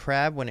 So a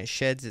crab, when it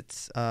sheds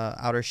its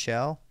outer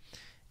shell,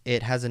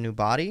 it has a new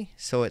body.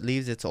 So it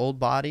leaves its old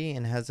body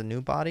and has a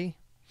new body.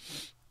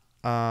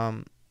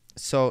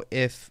 So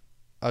if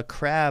a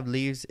crab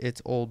leaves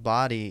its old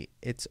body,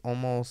 it's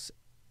almost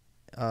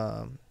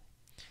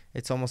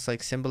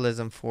like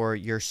symbolism for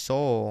your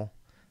soul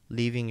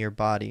leaving your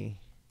body.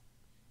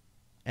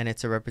 And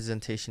it's a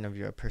representation of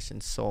your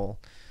person's soul.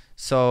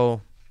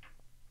 So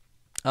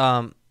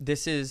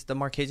this is the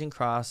Marquesian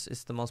cross.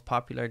 It's the most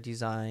popular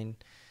design,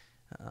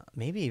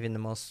 maybe even the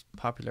most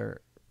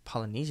popular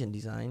Polynesian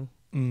design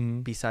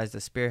besides the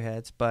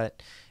spearheads.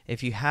 But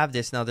if you have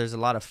this, now there's a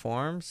lot of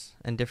forms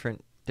and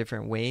different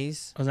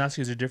ways. I was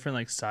asking, is there different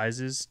like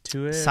sizes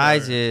to it?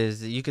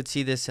 Sizes. You could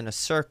see this in a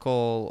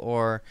circle,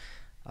 or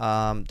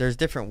there's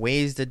different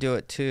ways to do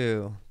it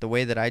too. The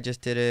way that I just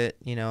did it,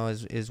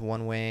 is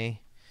one way.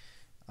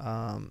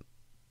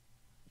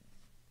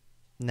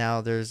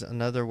 Now there's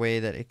another way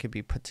that it could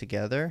be put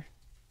together.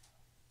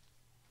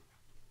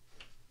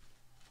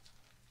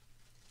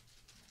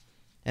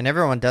 And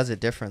everyone does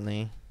it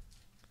differently.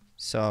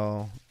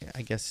 So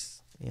I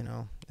guess,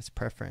 it's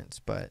preference.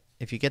 But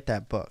if you get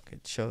that book,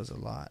 it shows a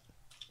lot.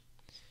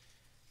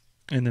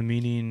 And the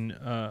meaning,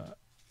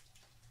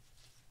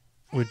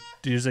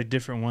 there's like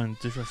different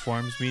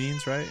forms,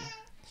 meanings, right?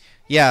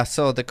 Yeah,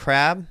 so the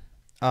crab,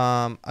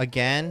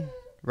 again,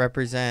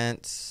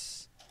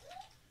 represents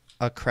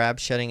a crab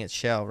shedding its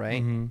shell,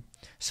 right? Mm-hmm.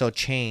 So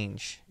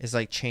change is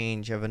like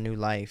change of a new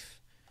life.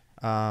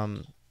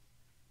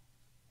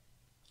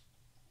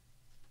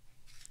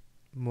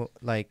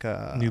 Like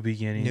new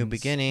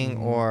beginning,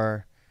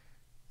 or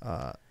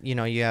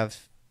you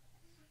have,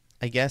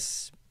 I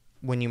guess,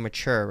 when you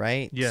mature,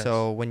 right? Yes.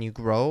 So when you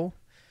grow,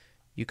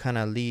 you kind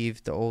of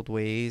leave the old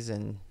ways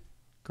and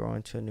grow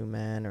into a new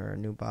man or a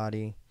new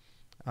body,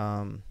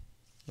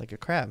 like a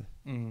crab.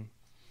 Mm.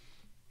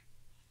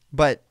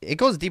 But it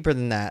goes deeper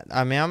than that.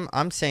 I mean,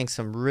 I'm saying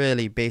some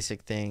really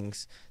basic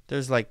things.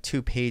 There's like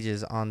 2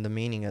 pages on the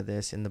meaning of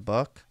this in the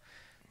book.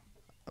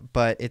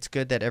 But it's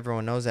good that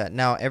everyone knows that.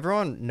 Now,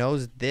 everyone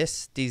knows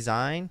this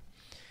design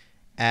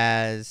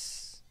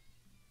as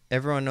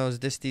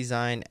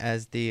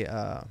the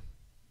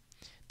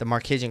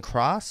Marcasian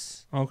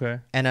cross. Okay.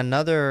 And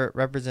another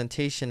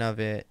representation of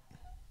it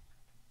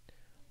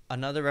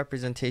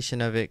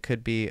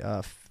could be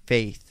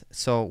faith.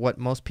 So what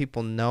most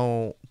people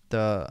know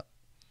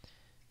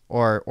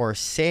or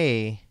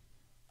say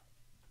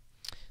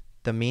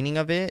the meaning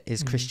of it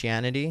is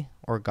Christianity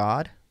or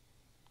God.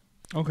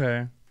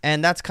 Okay.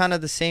 And that's kind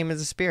of the same as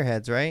the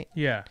spearheads, right?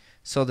 Yeah.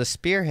 So the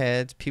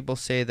spearheads, people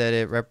say that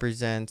it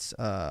represents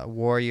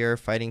warrior,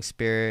 fighting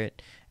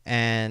spirit,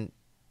 and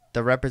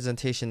the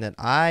representation that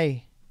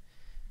I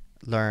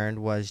learned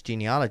was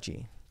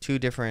genealogy, 2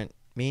 different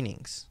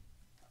meanings.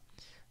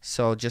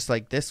 So just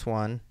like this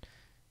one,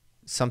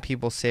 some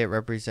people say it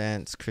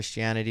represents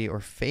Christianity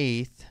or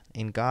faith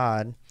in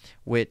God,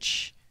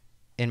 which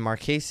in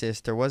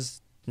Marquesas there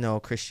was no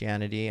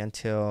Christianity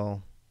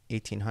until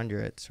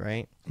 1800s,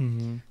 right?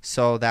 Mm-hmm.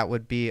 So that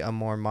would be a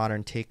more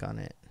modern take on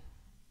it.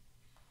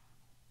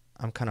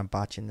 I'm kind of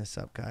botching this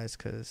up, guys,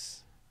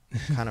 because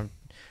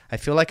I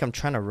feel like I'm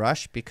trying to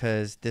rush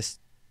because this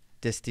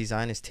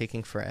design is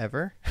taking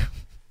forever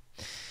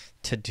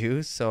to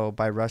do. So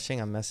by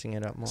rushing, I'm messing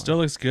it up more. Still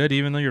looks good,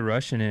 even though you're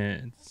rushing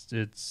it.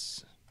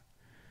 It's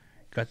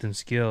got them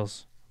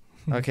skills.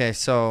 Okay,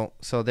 so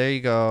there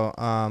you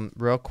go.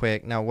 Real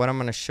quick. Now, what I'm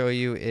going to show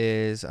you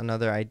is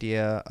another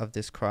idea of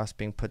this cross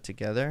being put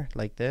together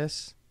like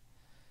this.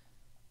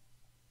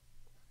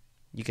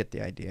 You get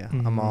the idea.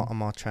 Mm-hmm.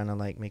 I'm all trying to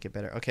like make it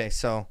better. Okay,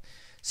 so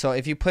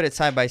if you put it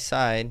side by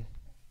side,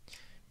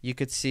 you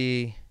could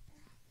see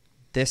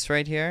this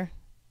right here.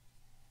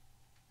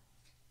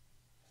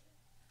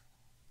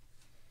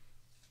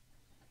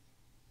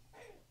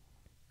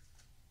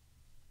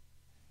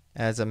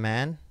 As a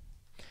man.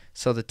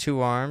 So the 2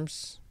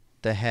 arms,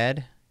 the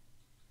head,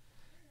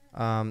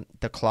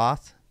 the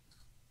cloth,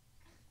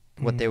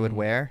 what they would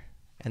wear,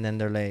 and then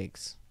their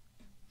legs.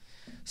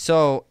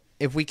 So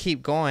if we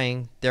keep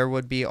going, there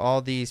would be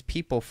all these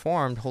people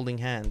formed holding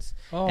hands.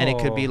 Oh. And it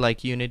could be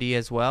like unity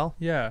as well.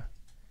 Yeah.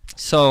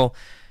 So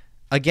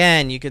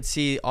again, you could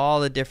see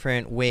all the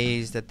different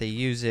ways that they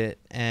use it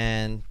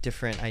and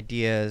different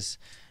ideas.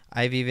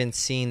 I've even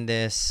seen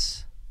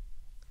this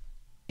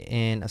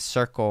in a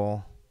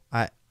circle.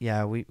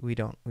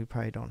 We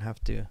probably don't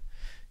have to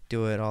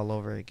do it all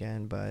over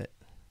again, but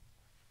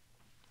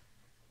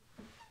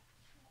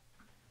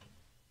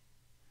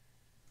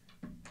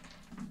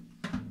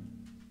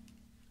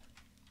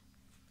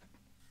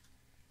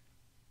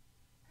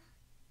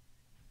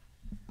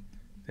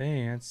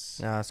dang,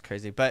 that's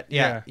crazy. But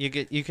yeah, you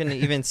can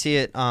even see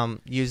it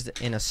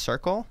used in a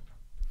circle.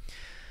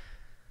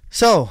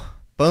 So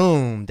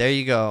boom, there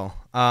you go.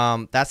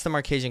 That's the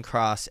Marcasian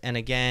cross, and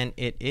again,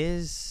 it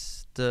is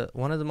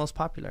one of the most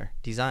popular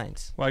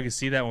designs. Well, I can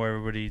see that where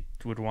everybody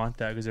would want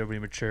that because everybody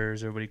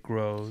matures, everybody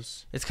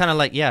grows. It's kind of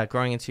like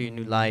growing into your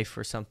new life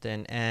or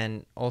something,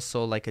 and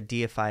also like a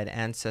deified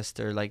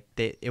ancestor. Like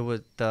it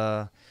was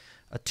a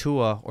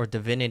Tua or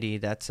divinity.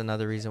 That's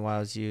another reason why it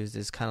was used.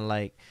 Is kind of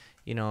like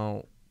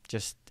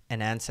just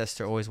an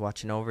ancestor always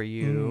watching over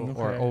you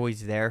or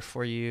always there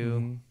for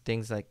you.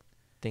 Things like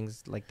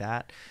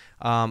that.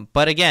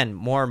 But again,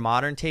 more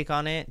modern take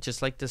on it.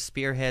 Just like the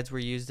spearheads were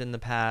used in the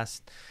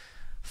past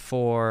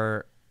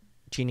for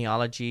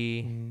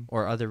genealogy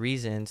or other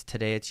reasons,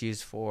 today it's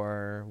used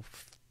for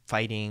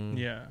fighting,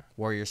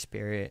 warrior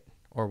spirit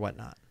or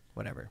whatnot,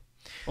 whatever.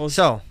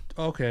 So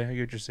okay, I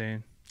get what you're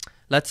saying.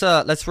 Let's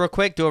real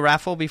quick do a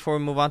raffle before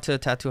we move on to the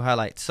tattoo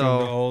highlights. So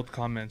from the old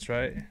comments,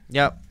 right?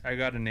 Yep. I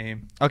got a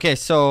name. Okay,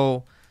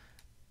 so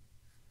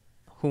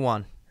who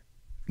won?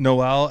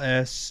 Noel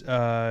S.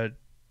 I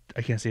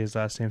can't say his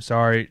last name.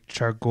 Sorry,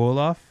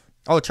 Chargolov.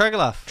 Oh,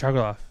 Chargolov.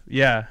 Chargolov.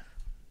 Yeah.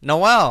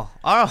 Noel.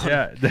 Oh.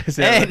 Yeah.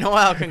 Hey,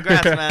 Noel,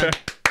 congrats, man.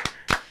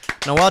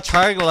 Noel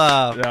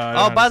Chargolov.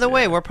 No, by the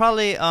way, we're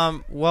probably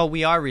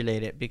we are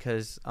related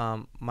because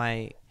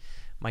my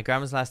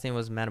grandma's last name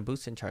was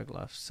Manabusin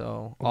Chargolov.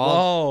 So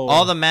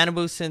all the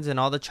Manabusins and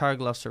all the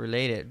Chargolovs are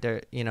related.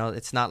 They're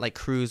it's not like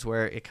Cruz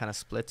where it kind of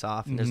splits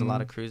off and there's a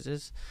lot of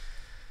Cruzes.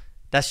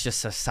 That's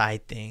just a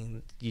side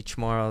thing.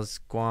 Uchmorros,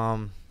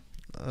 Guam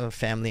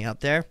family out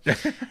there.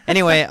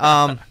 Anyway,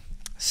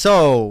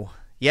 so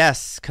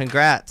yes,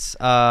 congrats,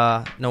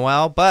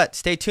 Noel. But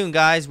stay tuned,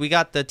 guys. We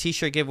got the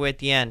t-shirt giveaway at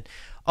the end.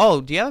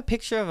 Oh, do you have a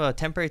picture of a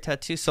temporary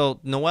tattoo? So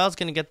Noel's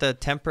going to get the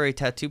temporary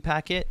tattoo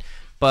packet,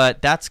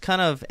 but that's kind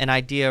of an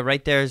idea.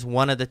 Right there is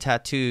one of the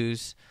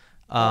tattoos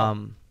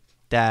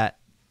that,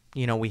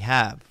 we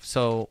have.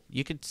 So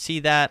you could see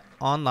that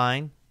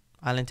online,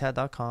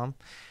 islandtat.com.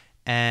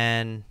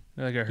 And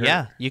Like it hurt.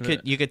 Yeah, you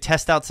could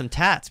test out some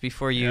tats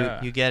before you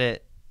Yeah. you get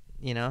it,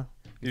 you know,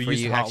 before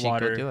use you hot actually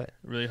water, go do it.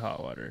 really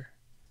hot water.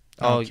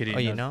 Oh, I'm kidding. oh,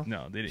 you No,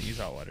 know? No, they didn't use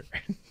hot water.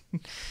 All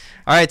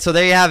right, so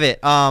there you have it.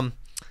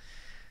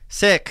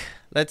 Sick.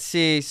 Let's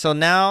see. So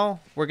now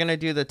we're gonna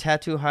do the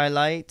tattoo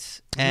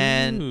highlights,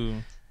 and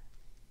Ooh.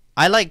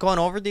 I like going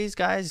over these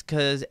guys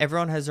because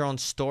everyone has their own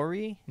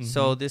story.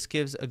 So Mhm. this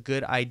gives a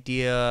good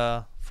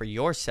idea for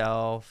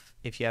yourself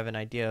if you have an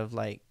idea of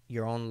like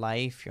your own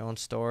life, your own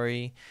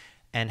story,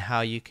 and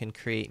how you can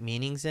create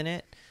meanings in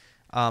it.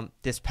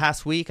 This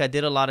past week, I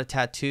did a lot of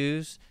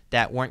tattoos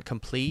that weren't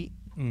complete,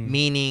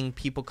 meaning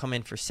people come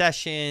in for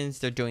sessions,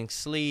 they're doing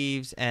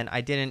sleeves, and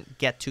I didn't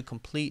get to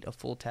complete a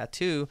full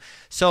tattoo.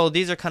 So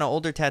these are kind of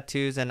older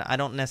tattoos, and I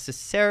don't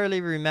necessarily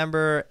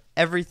remember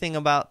everything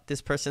about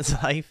this person's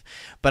life,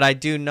 but I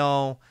do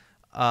know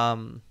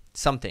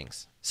some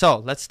things. So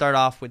let's start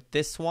off with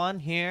this one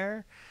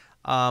here.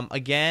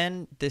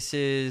 Again, this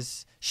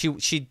is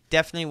she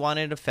definitely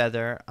wanted a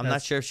feather. I'm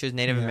not sure if she was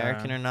Native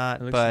American or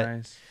not, It looks but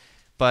nice.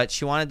 but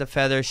she wanted the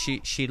feather.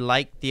 She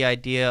liked the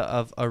idea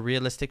of a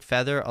realistic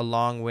feather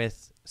along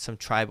with some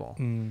tribal.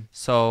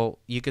 So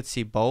you could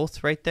see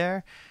both right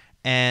there.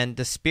 And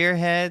the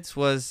spearheads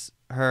was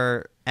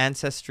her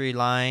ancestry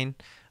line,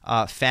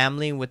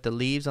 family with the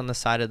leaves on the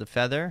side of the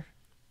feather.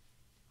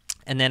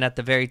 And then at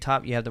the very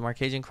top, you have the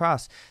Marcasian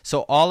cross.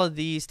 So all of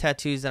these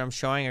tattoos that I'm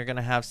showing are going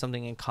to have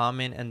something in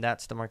common, and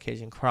that's the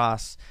Marcasian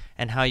cross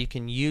and how you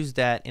can use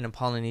that in a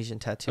Polynesian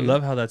tattoo. I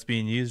love how that's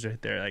being used right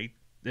there. Like,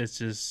 it's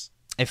just...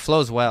 It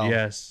flows well.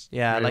 Yes.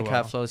 Yeah, I very like how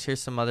well. it flows.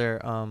 Here's some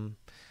other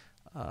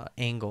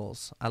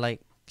angles. I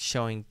like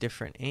showing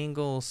different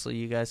angles so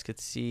you guys could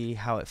see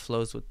how it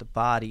flows with the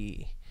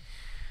body.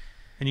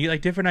 And you get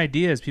like different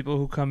ideas. People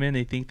who come in,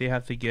 they think they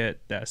have to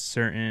get that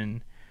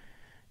certain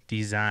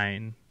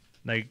design.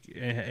 Like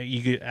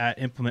you could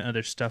implement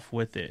other stuff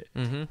with it,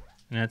 and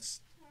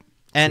that's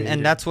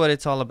and that's what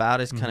it's all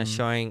about, is kind of Mhm.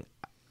 showing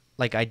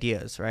like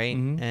ideas, right?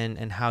 Mhm.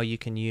 And how you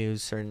can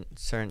use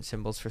certain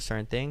symbols for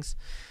certain things.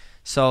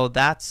 So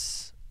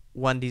that's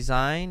one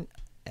design,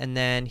 and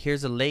then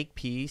here's a leg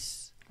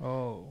piece.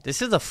 Oh,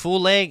 This is a full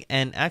leg,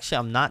 and actually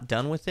I'm not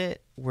done with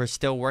it. We're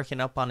still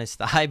working up on his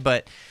thigh,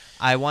 but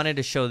I wanted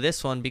to show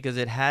this one because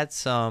it had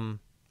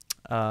some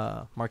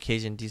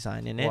Marcasian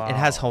design in it. It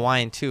has Wow.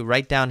 Hawaiian too,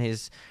 right down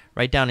his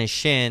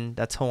shin.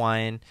 That's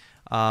Hawaiian.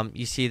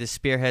 You see the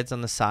spearheads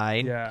on the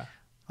side. yeah.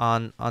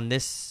 On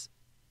this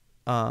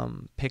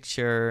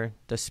picture,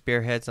 the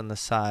spearheads on the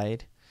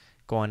side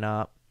going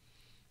up.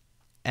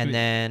 And Wait,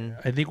 then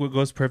I think what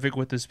goes perfect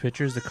with this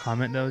picture is the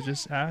comment that was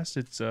just asked.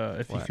 It's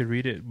if you What? could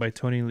read it, by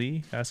Tony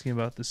Lee, asking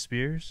about the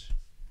spears.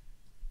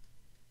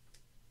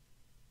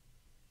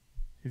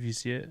 If you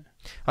see it.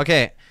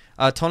 okay,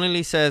 Tony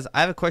Lee says,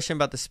 I have a question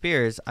about the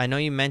spears. I know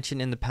you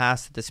mentioned in the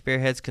past that the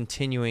spearheads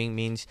continuing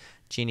means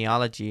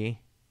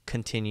genealogy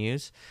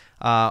continues.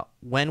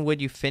 When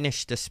would you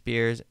finish the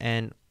spears,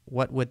 and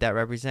what would that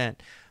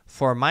represent?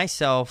 For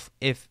myself,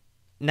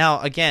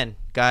 now again,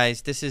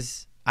 guys, this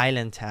is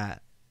Island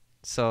Tat.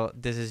 So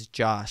this is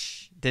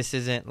Josh. This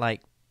isn't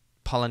like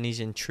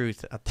Polynesian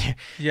truth up there.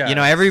 Yeah. You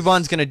know,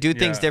 everyone's going to do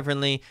things Yeah.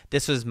 differently.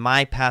 This was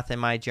my path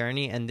and my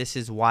journey, and this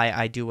is why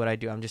I do what I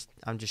do. I'm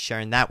just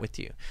sharing that with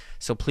you.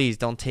 So please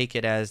don't take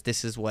it as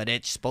this is what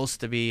it's supposed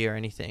to be or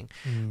anything.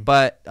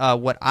 But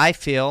what I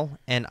feel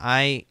and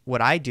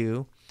what I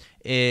do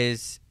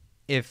is,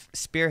 if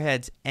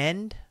spearheads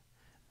end,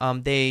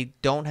 they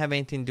don't have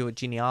anything to do with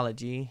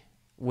genealogy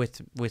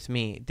with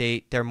me.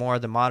 They're more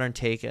the modern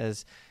take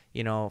as,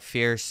 you know,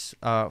 fierce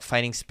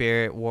fighting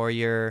spirit,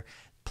 warrior,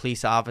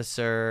 police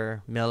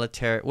officer,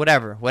 military,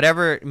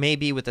 whatever it may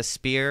be with a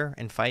spear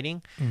and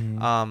fighting.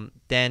 Then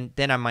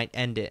I might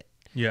end it.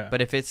 Yeah.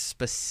 But if it's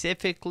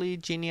specifically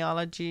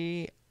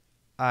genealogy,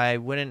 I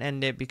wouldn't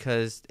end it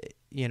because,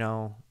 you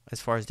know, as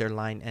far as their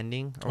line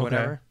ending or Okay.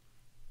 whatever.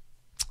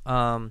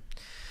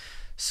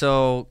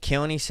 So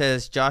Keone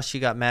says, Josh, you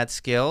got mad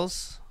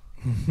skills.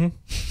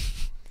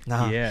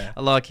 Nah. Yeah.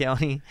 Hello,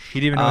 Keone. He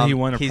didn't even know he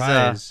won a he's,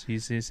 prize.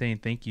 He's saying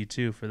thank you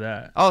too for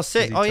that. Oh,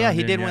 sick. 'Cause Oh, yeah, toned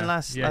he in, did yeah. win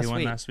last Yeah, he won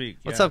week. last week.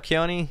 What's yeah. up,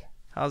 Keone?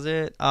 How's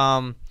it?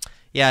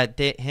 Yeah,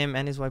 him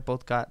and his wife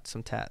both got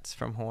some tats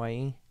from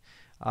Hawaii.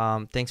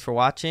 Thanks for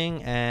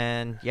watching,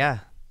 and yeah,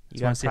 you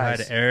Just want got to say hi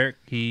prize. to Eric.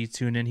 He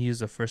tuned in. He was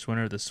the first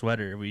winner of the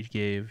sweater we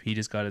gave. He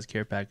just got his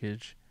care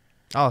package.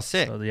 Oh,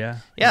 sick. So yeah.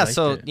 he Yeah, liked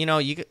so it. you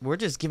know, we're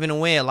just giving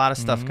away a lot of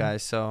stuff, Mhm.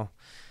 guys. So,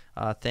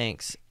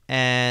 thanks.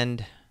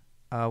 And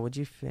would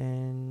you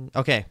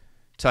okay?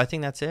 So I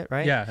think that's it,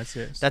 right? Yeah, that's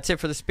it. That's it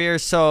for the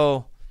spears.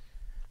 So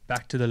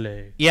Back to the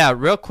leg. yeah,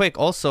 real quick.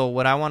 Also,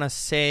 what I want to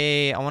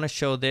say, I want to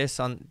show this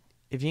on.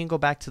 If you can go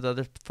back to the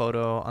other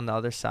photo on the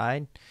other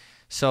side.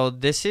 So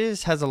this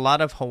has a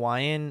lot of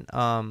Hawaiian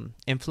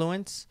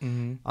influence.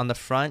 On the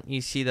front,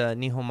 you see the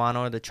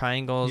nihomano, or the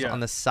triangles. Yeah. On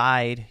the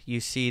side, you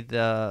see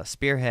the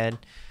spearhead.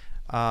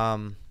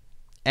 And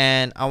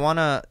I want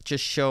to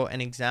just show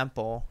an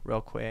example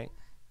real quick.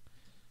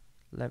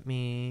 Let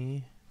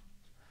me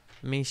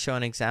show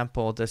an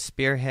example. The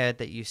spearhead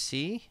that you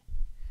see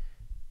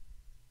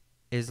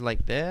is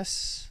like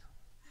this.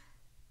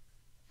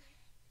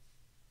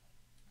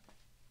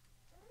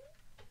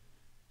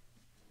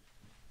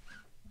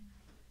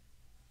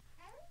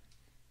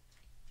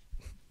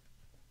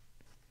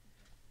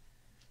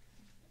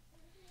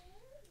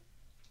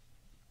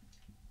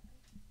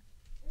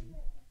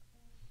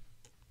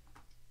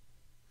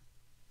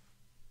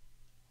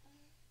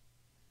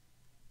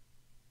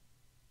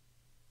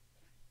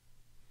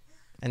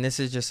 And this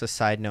is just a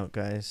side note,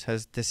 guys.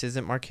 This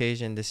isn't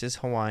Marquesian. This is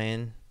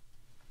Hawaiian.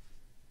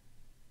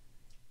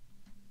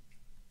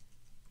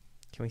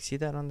 Can we see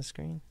that on the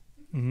screen?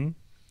 Mm-hmm.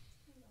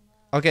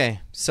 Okay,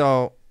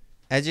 so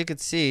as you can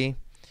see,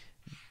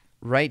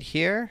 right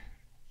here,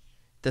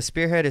 the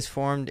spearhead is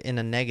formed in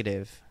a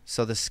negative.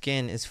 So the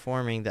skin is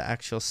forming the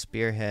actual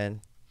spearhead.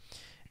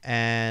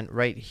 And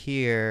right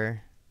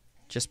here,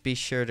 just be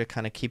sure to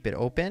kind of keep it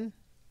open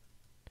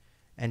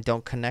and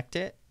don't connect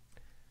it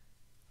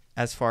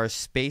as far as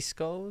space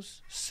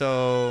goes.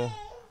 So,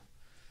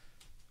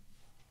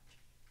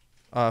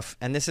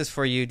 and this is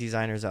for you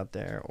designers out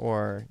there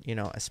or, you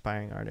know,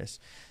 aspiring artists.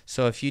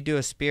 So if you do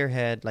a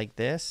spearhead like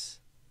this,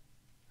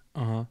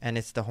 and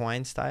it's the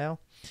Hawaiian style,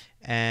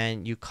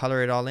 and you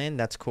color it all in,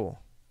 that's cool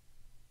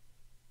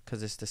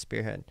because it's the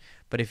spearhead.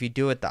 But if you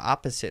do it the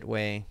opposite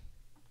way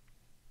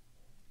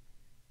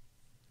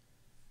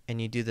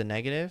and you do the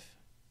negative,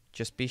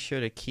 just be sure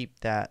to keep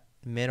that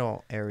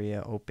middle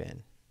area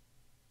open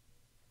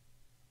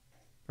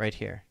right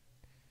here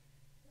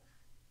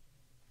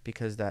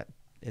because that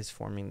is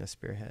forming the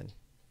spearhead.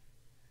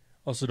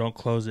 Also, don't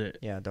close it.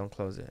 Yeah, don't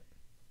close it.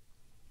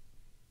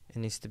 It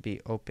needs to be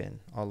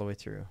open all the way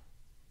through.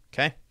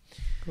 Okay?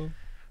 Cool.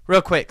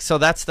 Real quick. So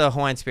that's the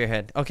Hawaiian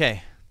spearhead.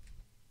 Okay.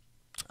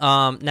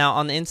 Now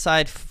on the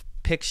inside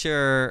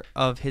picture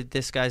of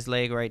this guy's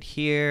leg right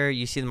here,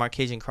 you see the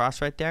Marquesian cross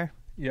right there?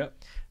 Yep.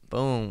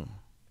 Boom.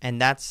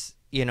 And that's,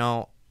 you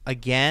know,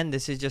 again,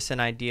 this is just an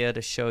idea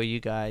to show you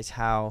guys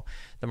how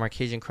the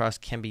Marquesian cross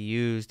can be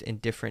used in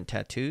different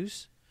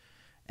tattoos.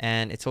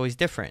 And it's always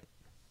different.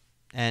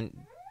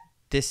 And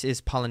this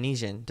is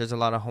Polynesian. There's a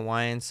lot of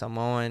Hawaiian,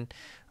 Samoan,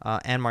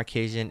 and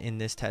Marquesian in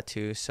this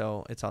tattoo,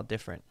 so it's all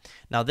different.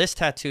 Now this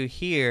tattoo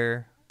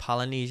here,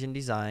 Polynesian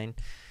design,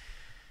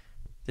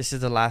 this is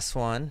the last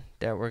one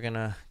that we're going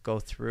to go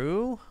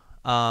through.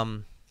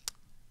 You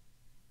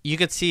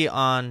could see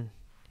on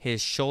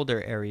his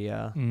shoulder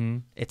area,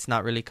 it's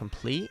not really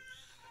complete.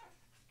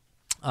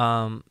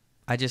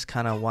 I just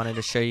kind of wanted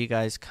to show you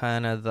guys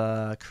kind of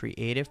the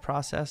creative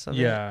process of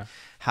it.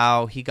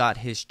 How he got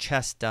his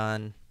chest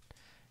done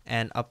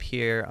and up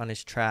here on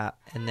his trap,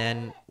 and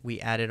then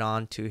we added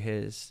on to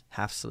his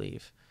half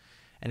sleeve.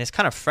 And it's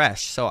kind of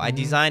fresh. So I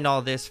designed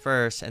all this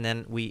first, and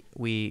then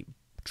we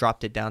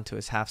dropped it down to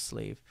his half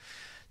sleeve.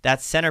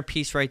 That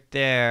centerpiece right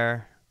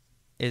there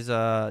is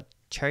a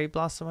cherry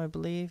blossom, I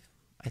believe.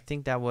 I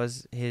think that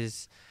was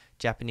his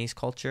Japanese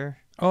culture.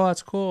 Oh,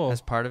 that's cool. As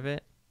part of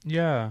it.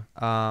 Yeah.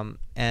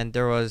 And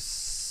there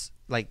was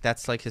like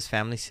that's like his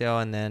family sale,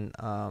 and then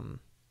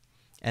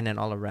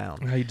all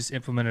around. How you just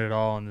implemented it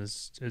all in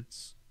this,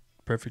 it's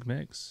perfect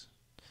mix.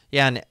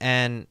 Yeah,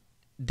 and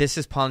this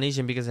is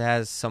Polynesian because it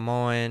has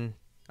Samoan,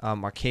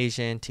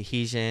 Marquesian,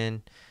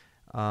 Tahitian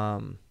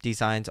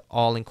designs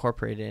all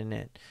incorporated in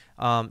it.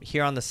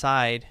 Here on the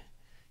side,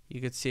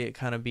 you could see it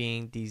kind of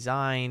being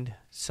designed.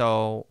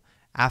 So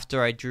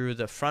after I drew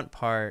the front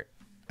part,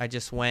 I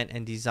just went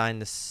and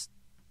designed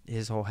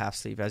his whole half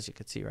sleeve, as you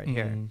could see right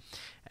here.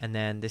 And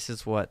then this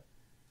is what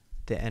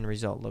the end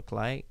result looked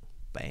like.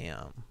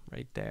 Bam,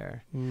 right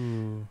there.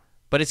 Ooh.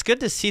 But it's good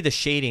to see the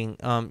shading.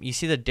 You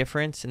see the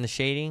difference in the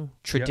shading?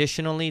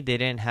 Traditionally, they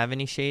didn't have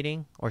any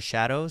shading or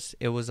shadows.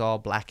 It was all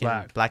black and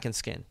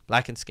skin.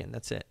 Black and skin,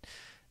 that's it.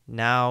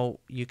 Now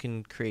you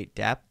can create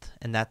depth,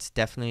 and that's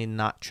definitely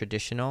not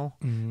traditional.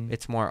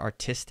 It's more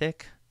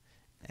artistic.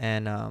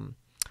 And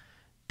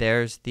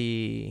there's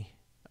the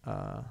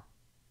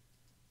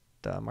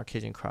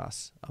Marquesian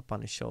cross up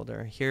on his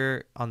shoulder.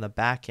 Here on the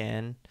back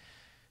end,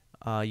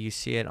 you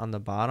see it on the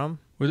bottom.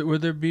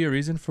 Would there be a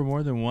reason for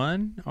more than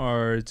one,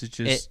 or is it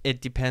just... It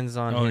depends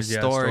on his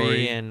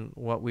story and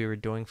what we were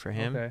doing for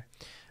him.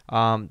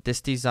 Okay.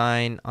 This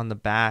design on the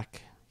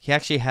back, he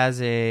actually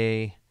has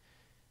a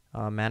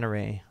manta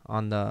ray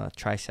on the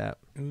tricep.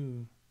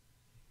 Ooh.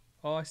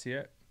 Oh, I see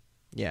it.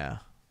 Yeah.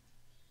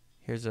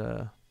 Is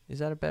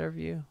that a better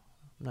view?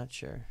 I'm not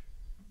sure.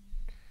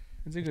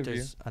 It's a good view.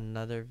 There's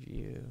another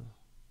view.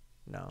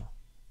 No.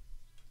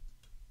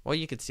 Well,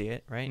 you could see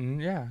it, right?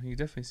 Yeah, you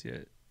definitely see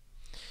it.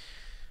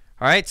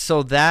 All right,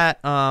 so that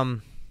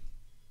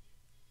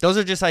those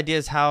are just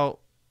ideas how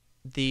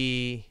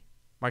the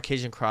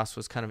Marquesian cross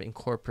was kind of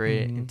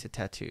incorporated into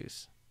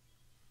tattoos.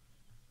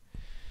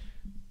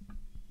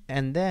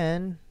 And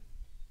then,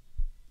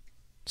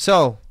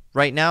 so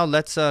right now,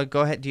 let's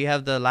go ahead. Do you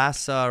have the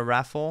last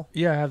raffle?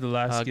 Yeah, I have the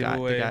last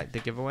giveaway. The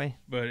giveaway?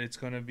 But it's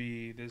going to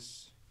be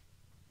this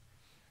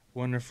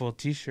wonderful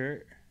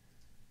T-shirt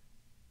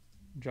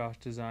Josh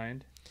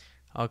designed.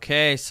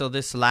 Okay, so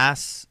this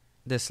last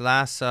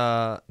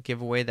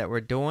giveaway that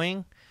we're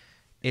doing,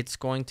 it's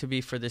going to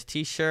be for this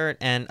T-shirt.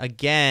 And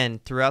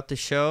again, throughout the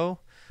show,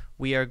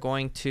 we are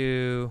going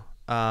to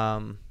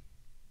sorry,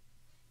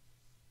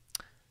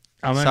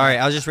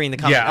 I was just reading the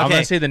comment. Yeah, okay. I'm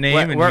going to say the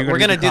name. We're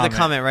going to do the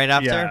comment right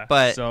after. Yeah,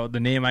 but so the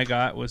name I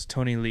got was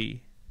Tony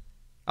Lee.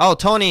 Oh,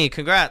 Tony,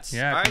 congrats.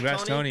 Yeah, all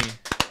congrats, right, Tony.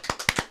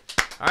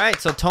 All right,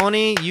 so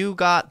Tony, you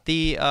got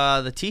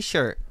the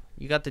T-shirt.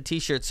 You got the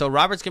T-shirt. So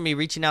Robert's going to be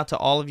reaching out to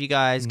all of you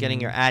guys, getting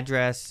your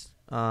address.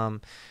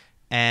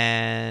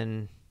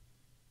 and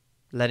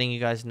letting you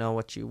guys know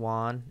what you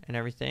want and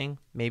everything.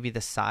 Maybe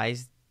the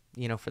size,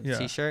 for the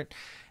T-shirt.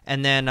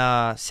 And then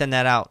send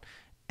that out.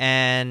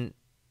 And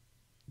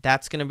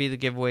that's going to be the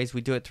giveaways.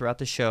 We do it throughout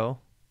the show.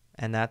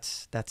 And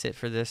that's it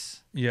for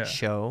this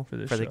show, for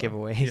the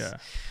giveaways. Yeah.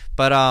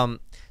 But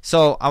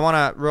so I want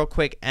to real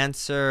quick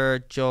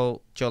answer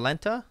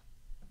Jolenta.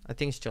 I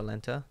think it's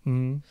Jolenta.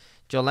 Mm-hmm.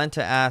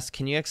 Jolenta asks,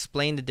 can you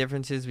explain the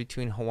differences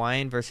between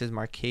Hawaiian versus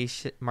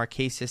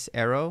Marquesas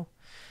arrow?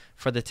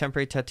 For the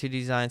temporary tattoo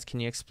designs, can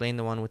you explain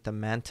the one with the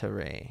manta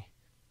ray?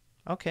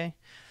 Okay.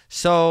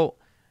 So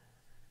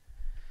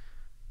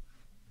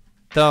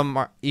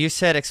you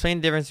said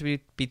explain the difference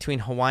between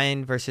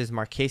Hawaiian versus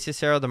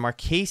Marquesas arrow. The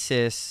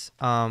Marquesas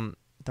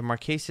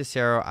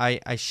arrow,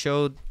 I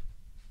showed.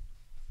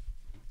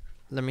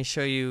 Let me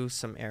show you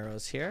some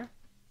arrows here.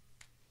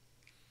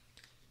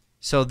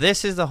 So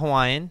this is the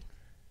Hawaiian,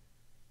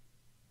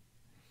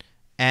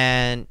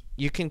 and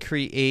you can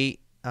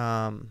create.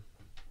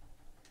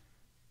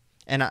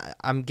 And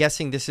I'm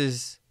guessing this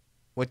is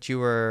what you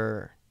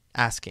were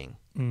asking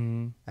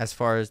as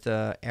far as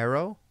the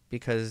arrow,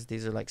 because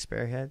these are like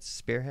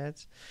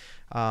spearheads.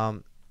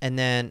 And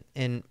then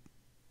in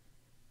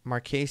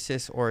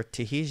Marquesas or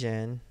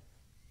Tahitian,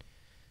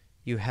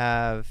 you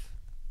have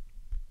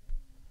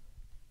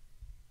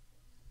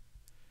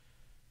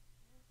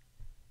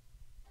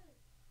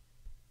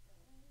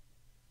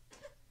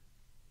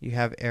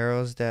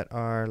arrows that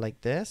are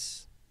like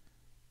this,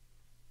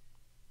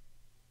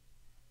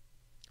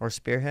 or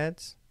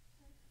spearheads.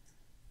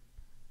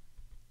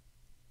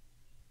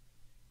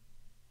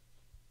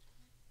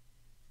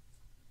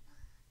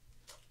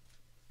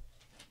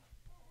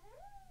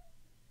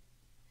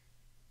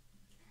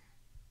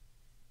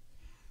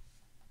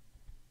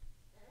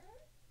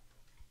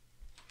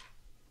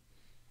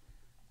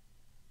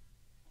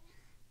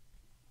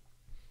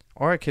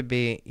 Or it could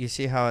be, you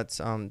see how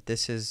it's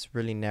this is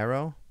really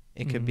narrow?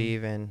 It could be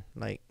even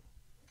like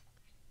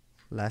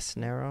less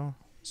narrow.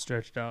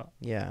 Stretched out.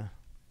 Yeah.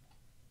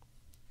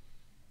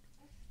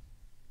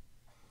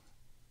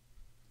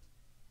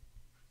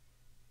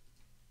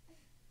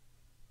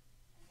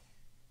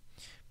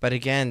 But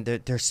again,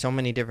 there's so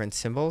many different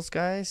symbols,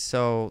 guys.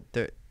 So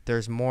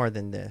there's more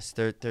than this.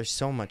 There's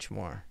so much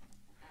more.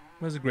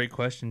 That was a great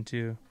question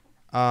too.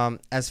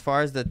 As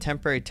far as the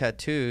temporary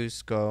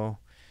tattoos go,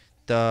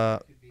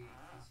 the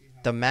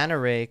manta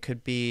ray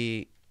could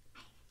be.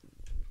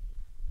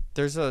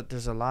 There's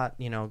a lot,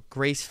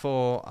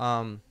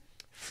 graceful,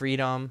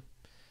 freedom.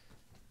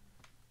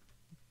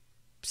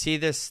 See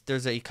this?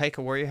 There's a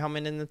Ikaika warrior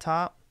helmet in the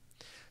top.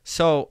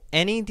 So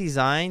any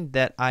design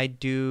that I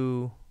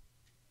do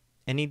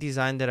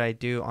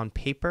on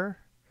paper,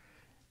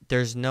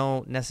 there's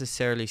no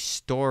necessarily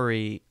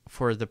story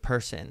for the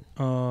person.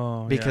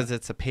 Oh, because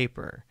it's a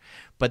paper.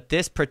 But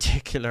this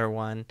particular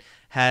one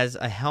has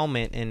a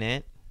helmet in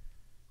it.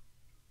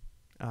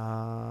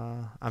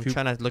 I'm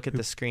trying to look at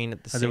the screen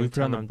at the same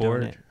time I'm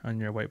doing it. On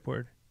your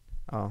whiteboard.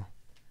 Oh.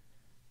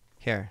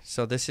 Here.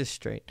 So this is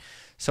straight.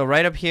 So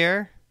right up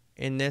here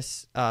in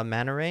this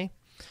manta ray,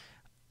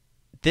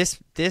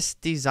 this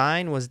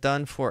design was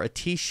done for a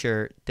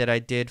T-shirt that I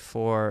did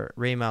for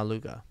Ray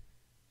Maluga.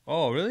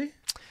 Oh, really?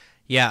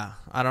 Yeah.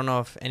 I don't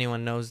know if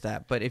anyone knows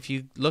that. But if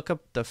you look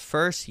up the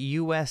first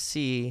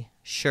USC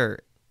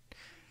shirt,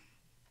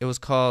 it was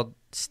called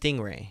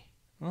Stingray.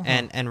 Uh-huh.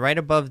 And right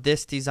above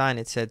this design,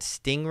 it said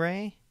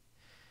Stingray.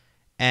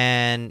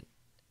 And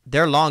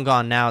they're long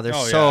gone now. They're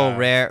so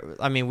rare.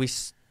 I mean,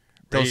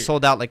 those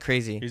sold out like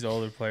crazy. He's an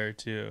older player,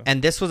 too.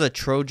 And this was a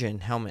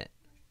Trojan helmet.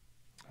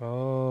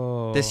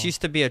 Oh. This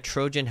used to be a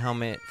Trojan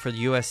helmet for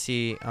the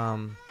USC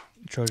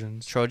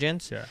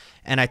Trojans. Yeah.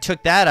 And I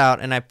took that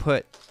out and I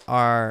put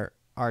our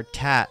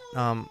Tat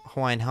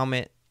Hawaiian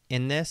helmet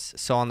in this.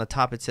 So on the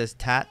top it says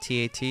Tat,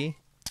 T-A-T.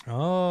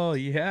 Oh,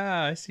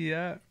 yeah. I see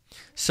that.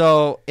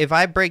 So if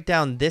I break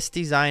down this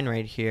design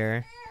right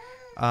here,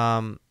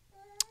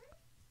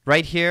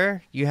 right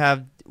here you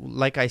have,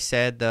 like I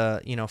said,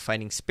 the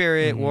fighting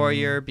spirit,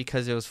 warrior,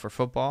 because it was for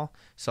football.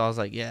 So I was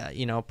like,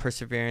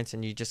 perseverance,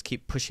 and you just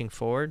keep pushing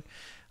forward.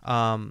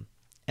 And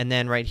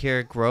then right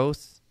here,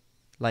 growth,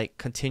 like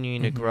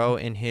continuing to grow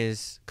in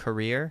his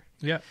career.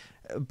 Yeah.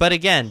 But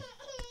again,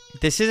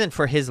 this isn't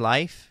for his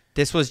life.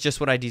 This was just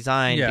what I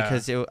designed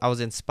because I was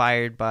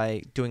inspired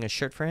by doing a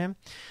shirt for him.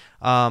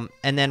 And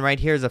then right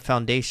here is a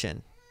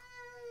foundation.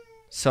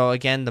 So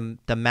again,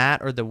 the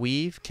mat or the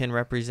weave can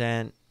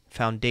represent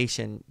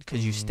foundation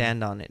because you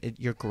stand on it.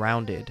 You're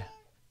grounded.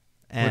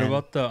 And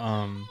what about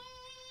the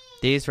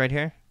these right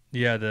here?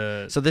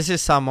 Yeah, so this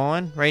is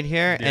Samoan right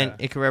here, and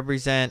it can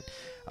represent.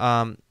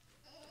 I've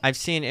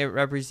seen it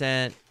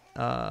represent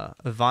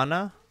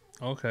Ivana.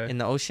 Okay. In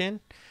the ocean.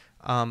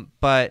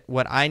 But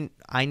what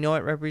I know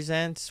it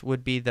represents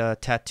would be the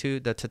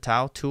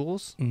TATtalk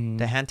tools,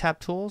 the hand tap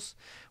tools,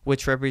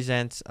 which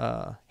represents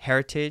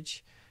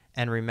heritage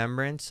and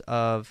remembrance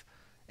of.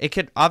 It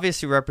could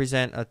obviously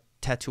represent a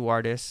tattoo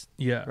artist,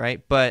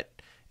 right? But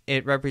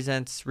it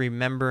represents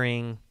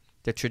remembering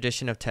the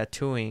tradition of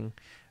tattooing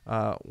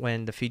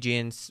when the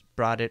Fijians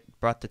brought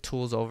the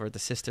tools over. The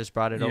sisters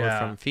brought it over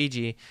from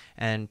Fiji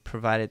and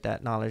provided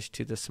that knowledge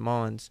to the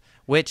Samoans,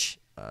 which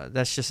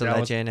that's just a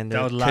legend, and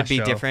there could be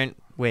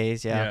different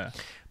ways. Yeah.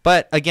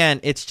 But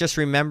again, it's just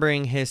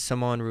remembering his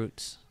Samoan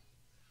roots.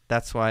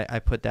 That's why I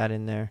put that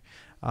in there.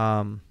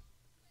 And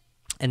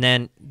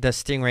then the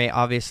stingray,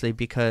 obviously,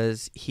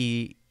 because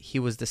he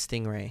was the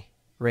stingray,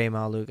 Ray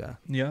Maluga.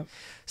 Yeah.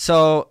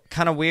 So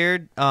kind of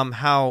weird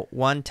how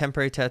one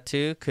temporary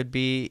tattoo could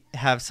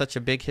have such a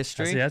big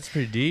history. That's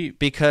pretty deep.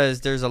 Because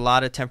there's a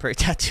lot of temporary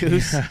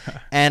tattoos,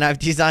 and I've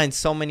designed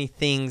so many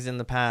things in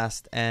the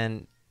past,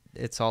 and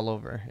it's all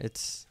over.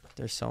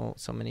 There's so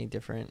many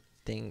different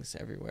things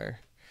everywhere,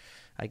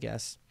 I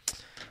guess.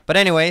 But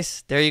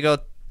anyways, there you go.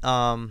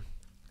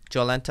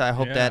 Jolenta, I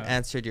hope that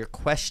answered your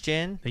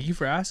question. Thank you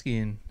for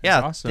asking.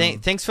 That's awesome.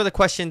 Thanks for the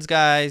questions,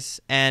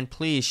 guys. And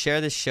please share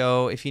this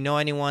show. If you know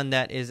anyone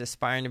that is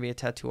aspiring to be a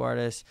tattoo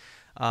artist,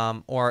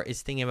 or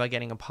is thinking about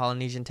getting a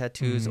Polynesian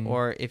tattoos,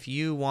 or if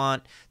you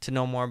want to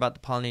know more about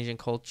the Polynesian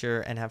culture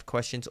and have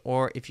questions,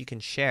 or if you can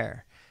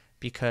share,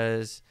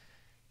 because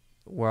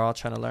we're all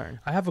trying to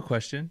learn. I have a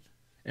question.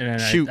 And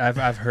Shoot.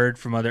 I've heard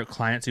from other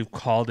clients who've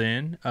called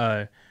in.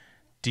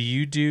 Do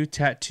you do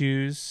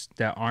tattoos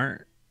that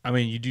aren't,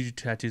 you do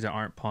tattoos that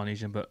aren't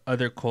Polynesian, but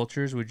other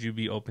cultures, would you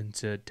be open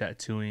to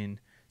tattooing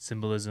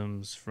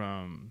symbolisms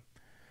from,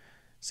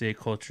 say, a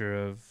culture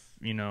of,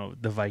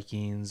 the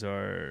Vikings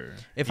or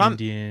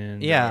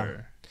Indians?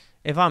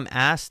 If I'm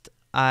asked,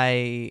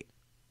 I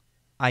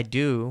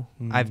do.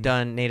 I've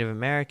done Native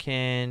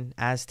American,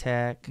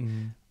 Aztec.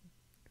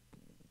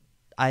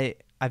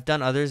 I've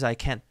done others I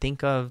can't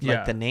think of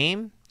the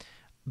name,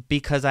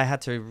 because I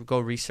had to go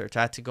research.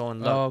 I had to go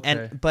and look.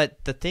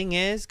 But the thing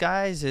is,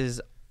 guys,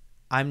 is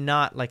I'm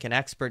not like an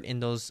expert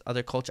in those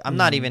other cultures. I'm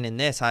not even in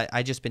this.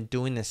 I just been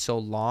doing this so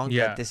long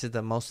that this is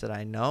the most that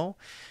I know,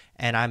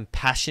 and I'm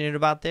passionate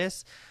about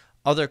this.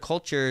 Other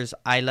cultures,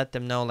 I let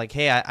them know, like,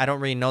 hey, I don't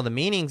really know the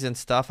meanings and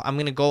stuff. I'm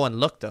gonna go and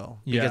look though,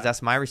 because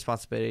that's my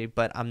responsibility.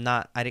 But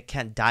I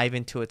can't dive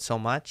into it so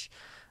much.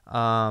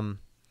 But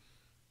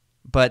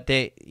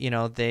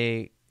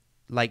they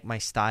like my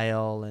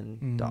style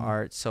and the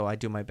art, so I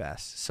do my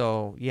best.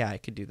 So yeah, I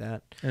could do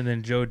that. And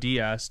then Joe D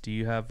asked, do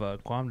you have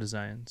Guam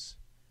designs?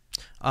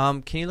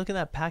 Can you look in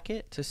that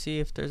packet to see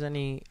if there's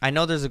any? I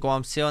know there's a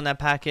Guam seal in that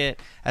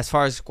packet. As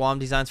far as Guam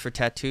designs for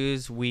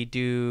tattoos, we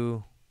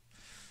do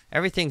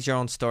everything's your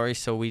own story,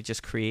 so we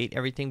just create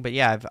everything. But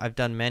yeah, I've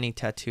done many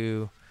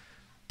tattoos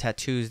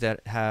that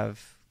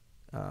have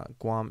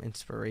Guam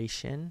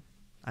inspiration.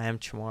 I am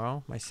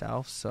Chamorro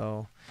myself,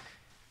 so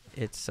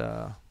it's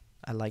I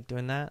like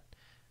doing that.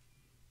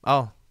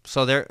 Oh,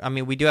 so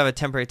we do have a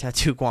temporary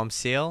tattoo Guam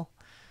seal.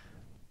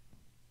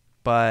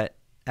 But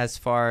as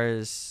far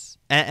as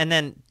and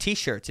then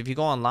t-shirts, if you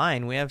go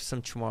online, we have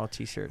some Chamorro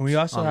t-shirts. We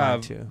also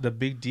have the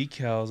big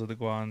decals of the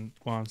Guam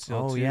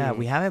seal too. Yeah,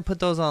 we haven't put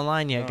those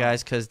online yet,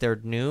 guys, because they're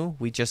new.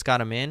 We just got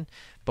them in,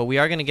 but we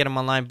are going to get them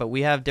online. But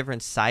we have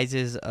different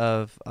sizes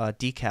of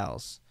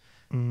decals.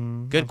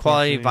 Good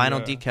quality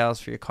vinyl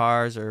decals for your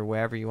cars or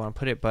wherever you want to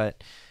put it.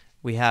 But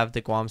we have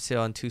the Guam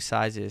seal in two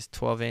sizes,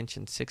 12-inch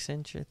and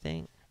 6-inch, I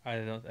think.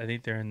 I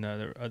think they're in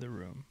the other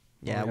room.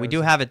 Yeah, we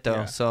do have it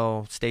though,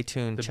 so stay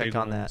tuned. Check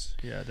on that.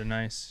 Yeah, they're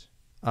nice.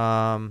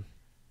 Oh,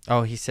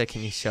 he said,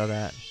 can you show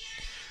that?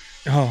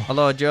 Oh,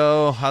 hello,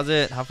 Joe. How's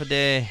it? How's the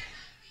day?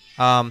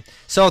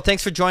 So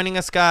thanks for joining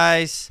us,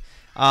 guys.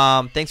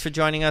 Thanks for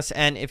joining us.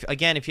 And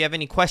if you have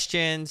any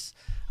questions,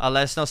 let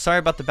us know. Sorry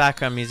about the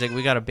background music.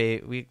 We got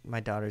my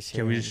daughter's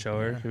here. Can we just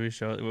show her? Can we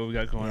show what we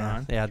got going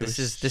on? Yeah, this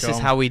is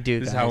how we do.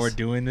 This is how we're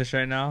doing this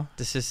right now.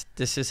 This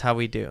is how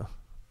we do.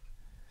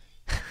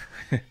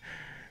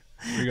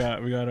 we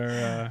got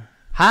our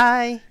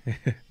hi.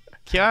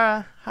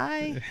 Kiara,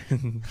 hi.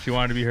 She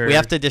wanted to be heard. We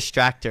have to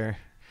distract her.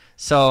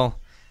 So,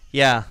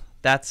 yeah,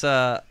 that's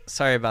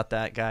sorry about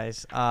that,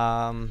 guys.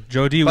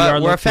 Joe D,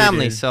 we're a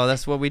family, so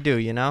that's what we do,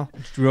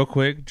 Real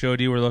quick, Joe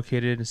D, we're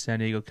located in San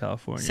Diego,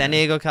 California. San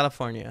Diego,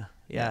 California.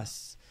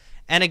 Yes.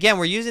 And again,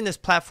 we're using this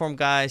platform,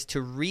 guys,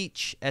 to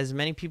reach as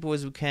many people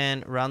as we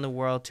can around the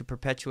world to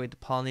perpetuate the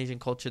Polynesian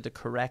culture the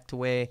correct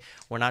way.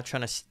 We're not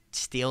trying to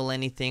steal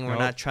anything. We're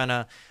not trying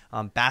to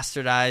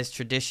bastardize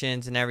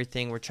traditions and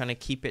everything. We're trying to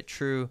keep it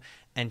true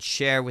and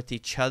share with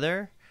each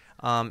other.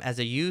 As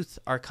a youth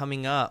are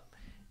coming up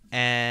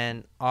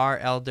and our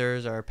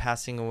elders are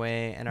passing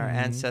away and our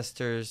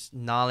ancestors'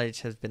 knowledge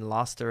has been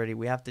lost already,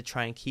 we have to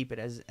try and keep it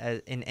as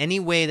in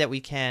any way that we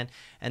can.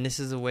 And this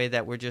is a way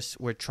that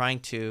we're trying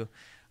to.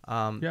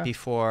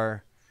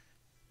 Before,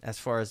 as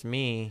far as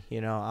me,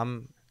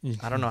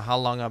 I don't know how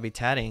long I'll be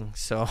tatting,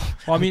 so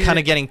I'm kind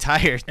of getting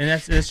tired.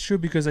 And that's true,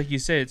 because like you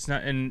say, it's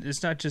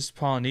not just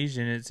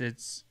Polynesian.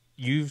 It's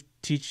you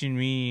teaching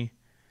me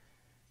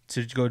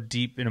to go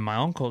deep into my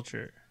own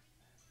culture,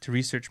 to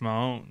research my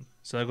own.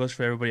 So that goes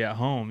for everybody at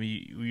home.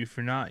 If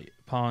you're not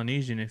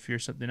Polynesian, if you're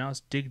something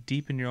else, dig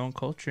deep in your own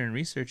culture and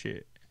research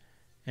it.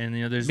 And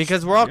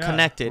because we're all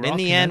connected. In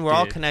the end, we're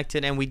all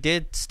connected. And we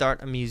did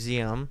start a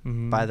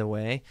museum, by the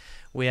way.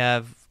 We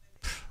have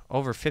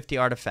over 50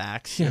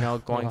 artifacts, you know,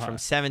 going a from lot.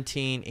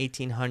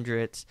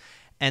 1800s.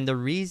 And the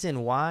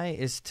reason why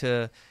is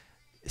to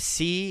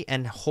see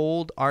and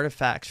hold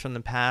artifacts from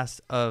the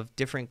past of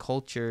different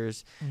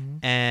cultures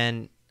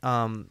and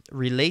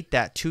relate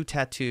that to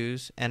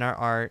tattoos and our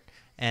art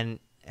and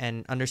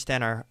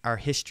understand our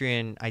history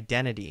and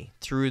identity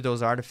through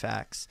those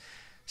artifacts.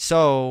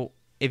 So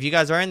if you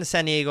guys are in the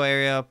San Diego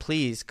area,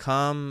 please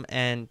come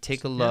and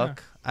take a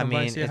look. I Come by,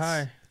 mean, say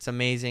hi. it's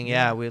amazing.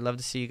 Yeah, we'd love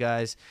to see you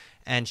guys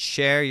and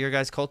share your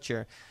guys'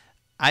 culture.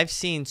 I've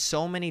seen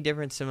so many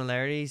different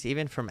similarities,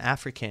 even from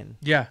African,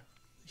 Yeah.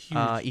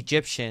 Huge.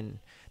 Egyptian,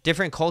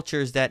 different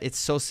cultures, that it's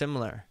so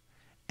similar.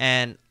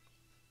 And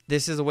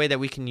this is a way that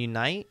we can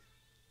unite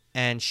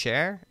and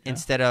share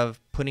instead of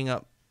putting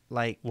up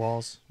like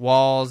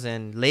walls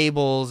and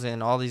labels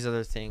and all these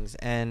other things.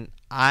 And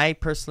I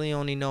personally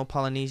only know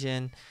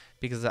Polynesian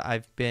because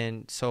I've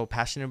been so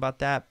passionate about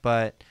that.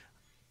 But,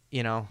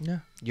 you know,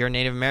 you're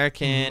Native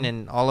American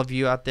and all of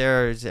you out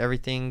there is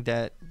everything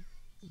that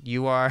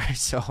you are.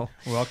 So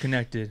we're all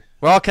connected.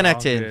 We're all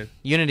connected.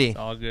 Unity. It's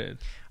all good.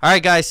 All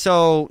right, guys.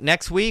 So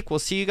next week we'll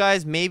see you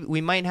guys. Maybe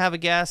we might have a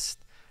guest.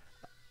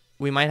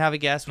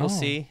 We'll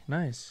see.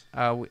 Nice.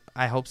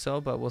 I hope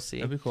so, but we'll see.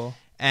 That'd be cool.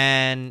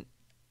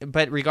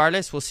 But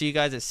regardless, we'll see you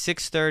guys at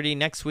 6:30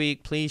 next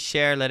week. Please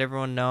share, let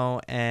everyone know,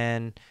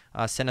 and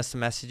send us some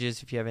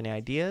messages if you have any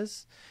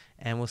ideas.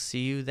 And we'll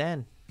see you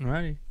then.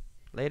 Alrighty.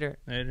 Later.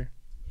 Later.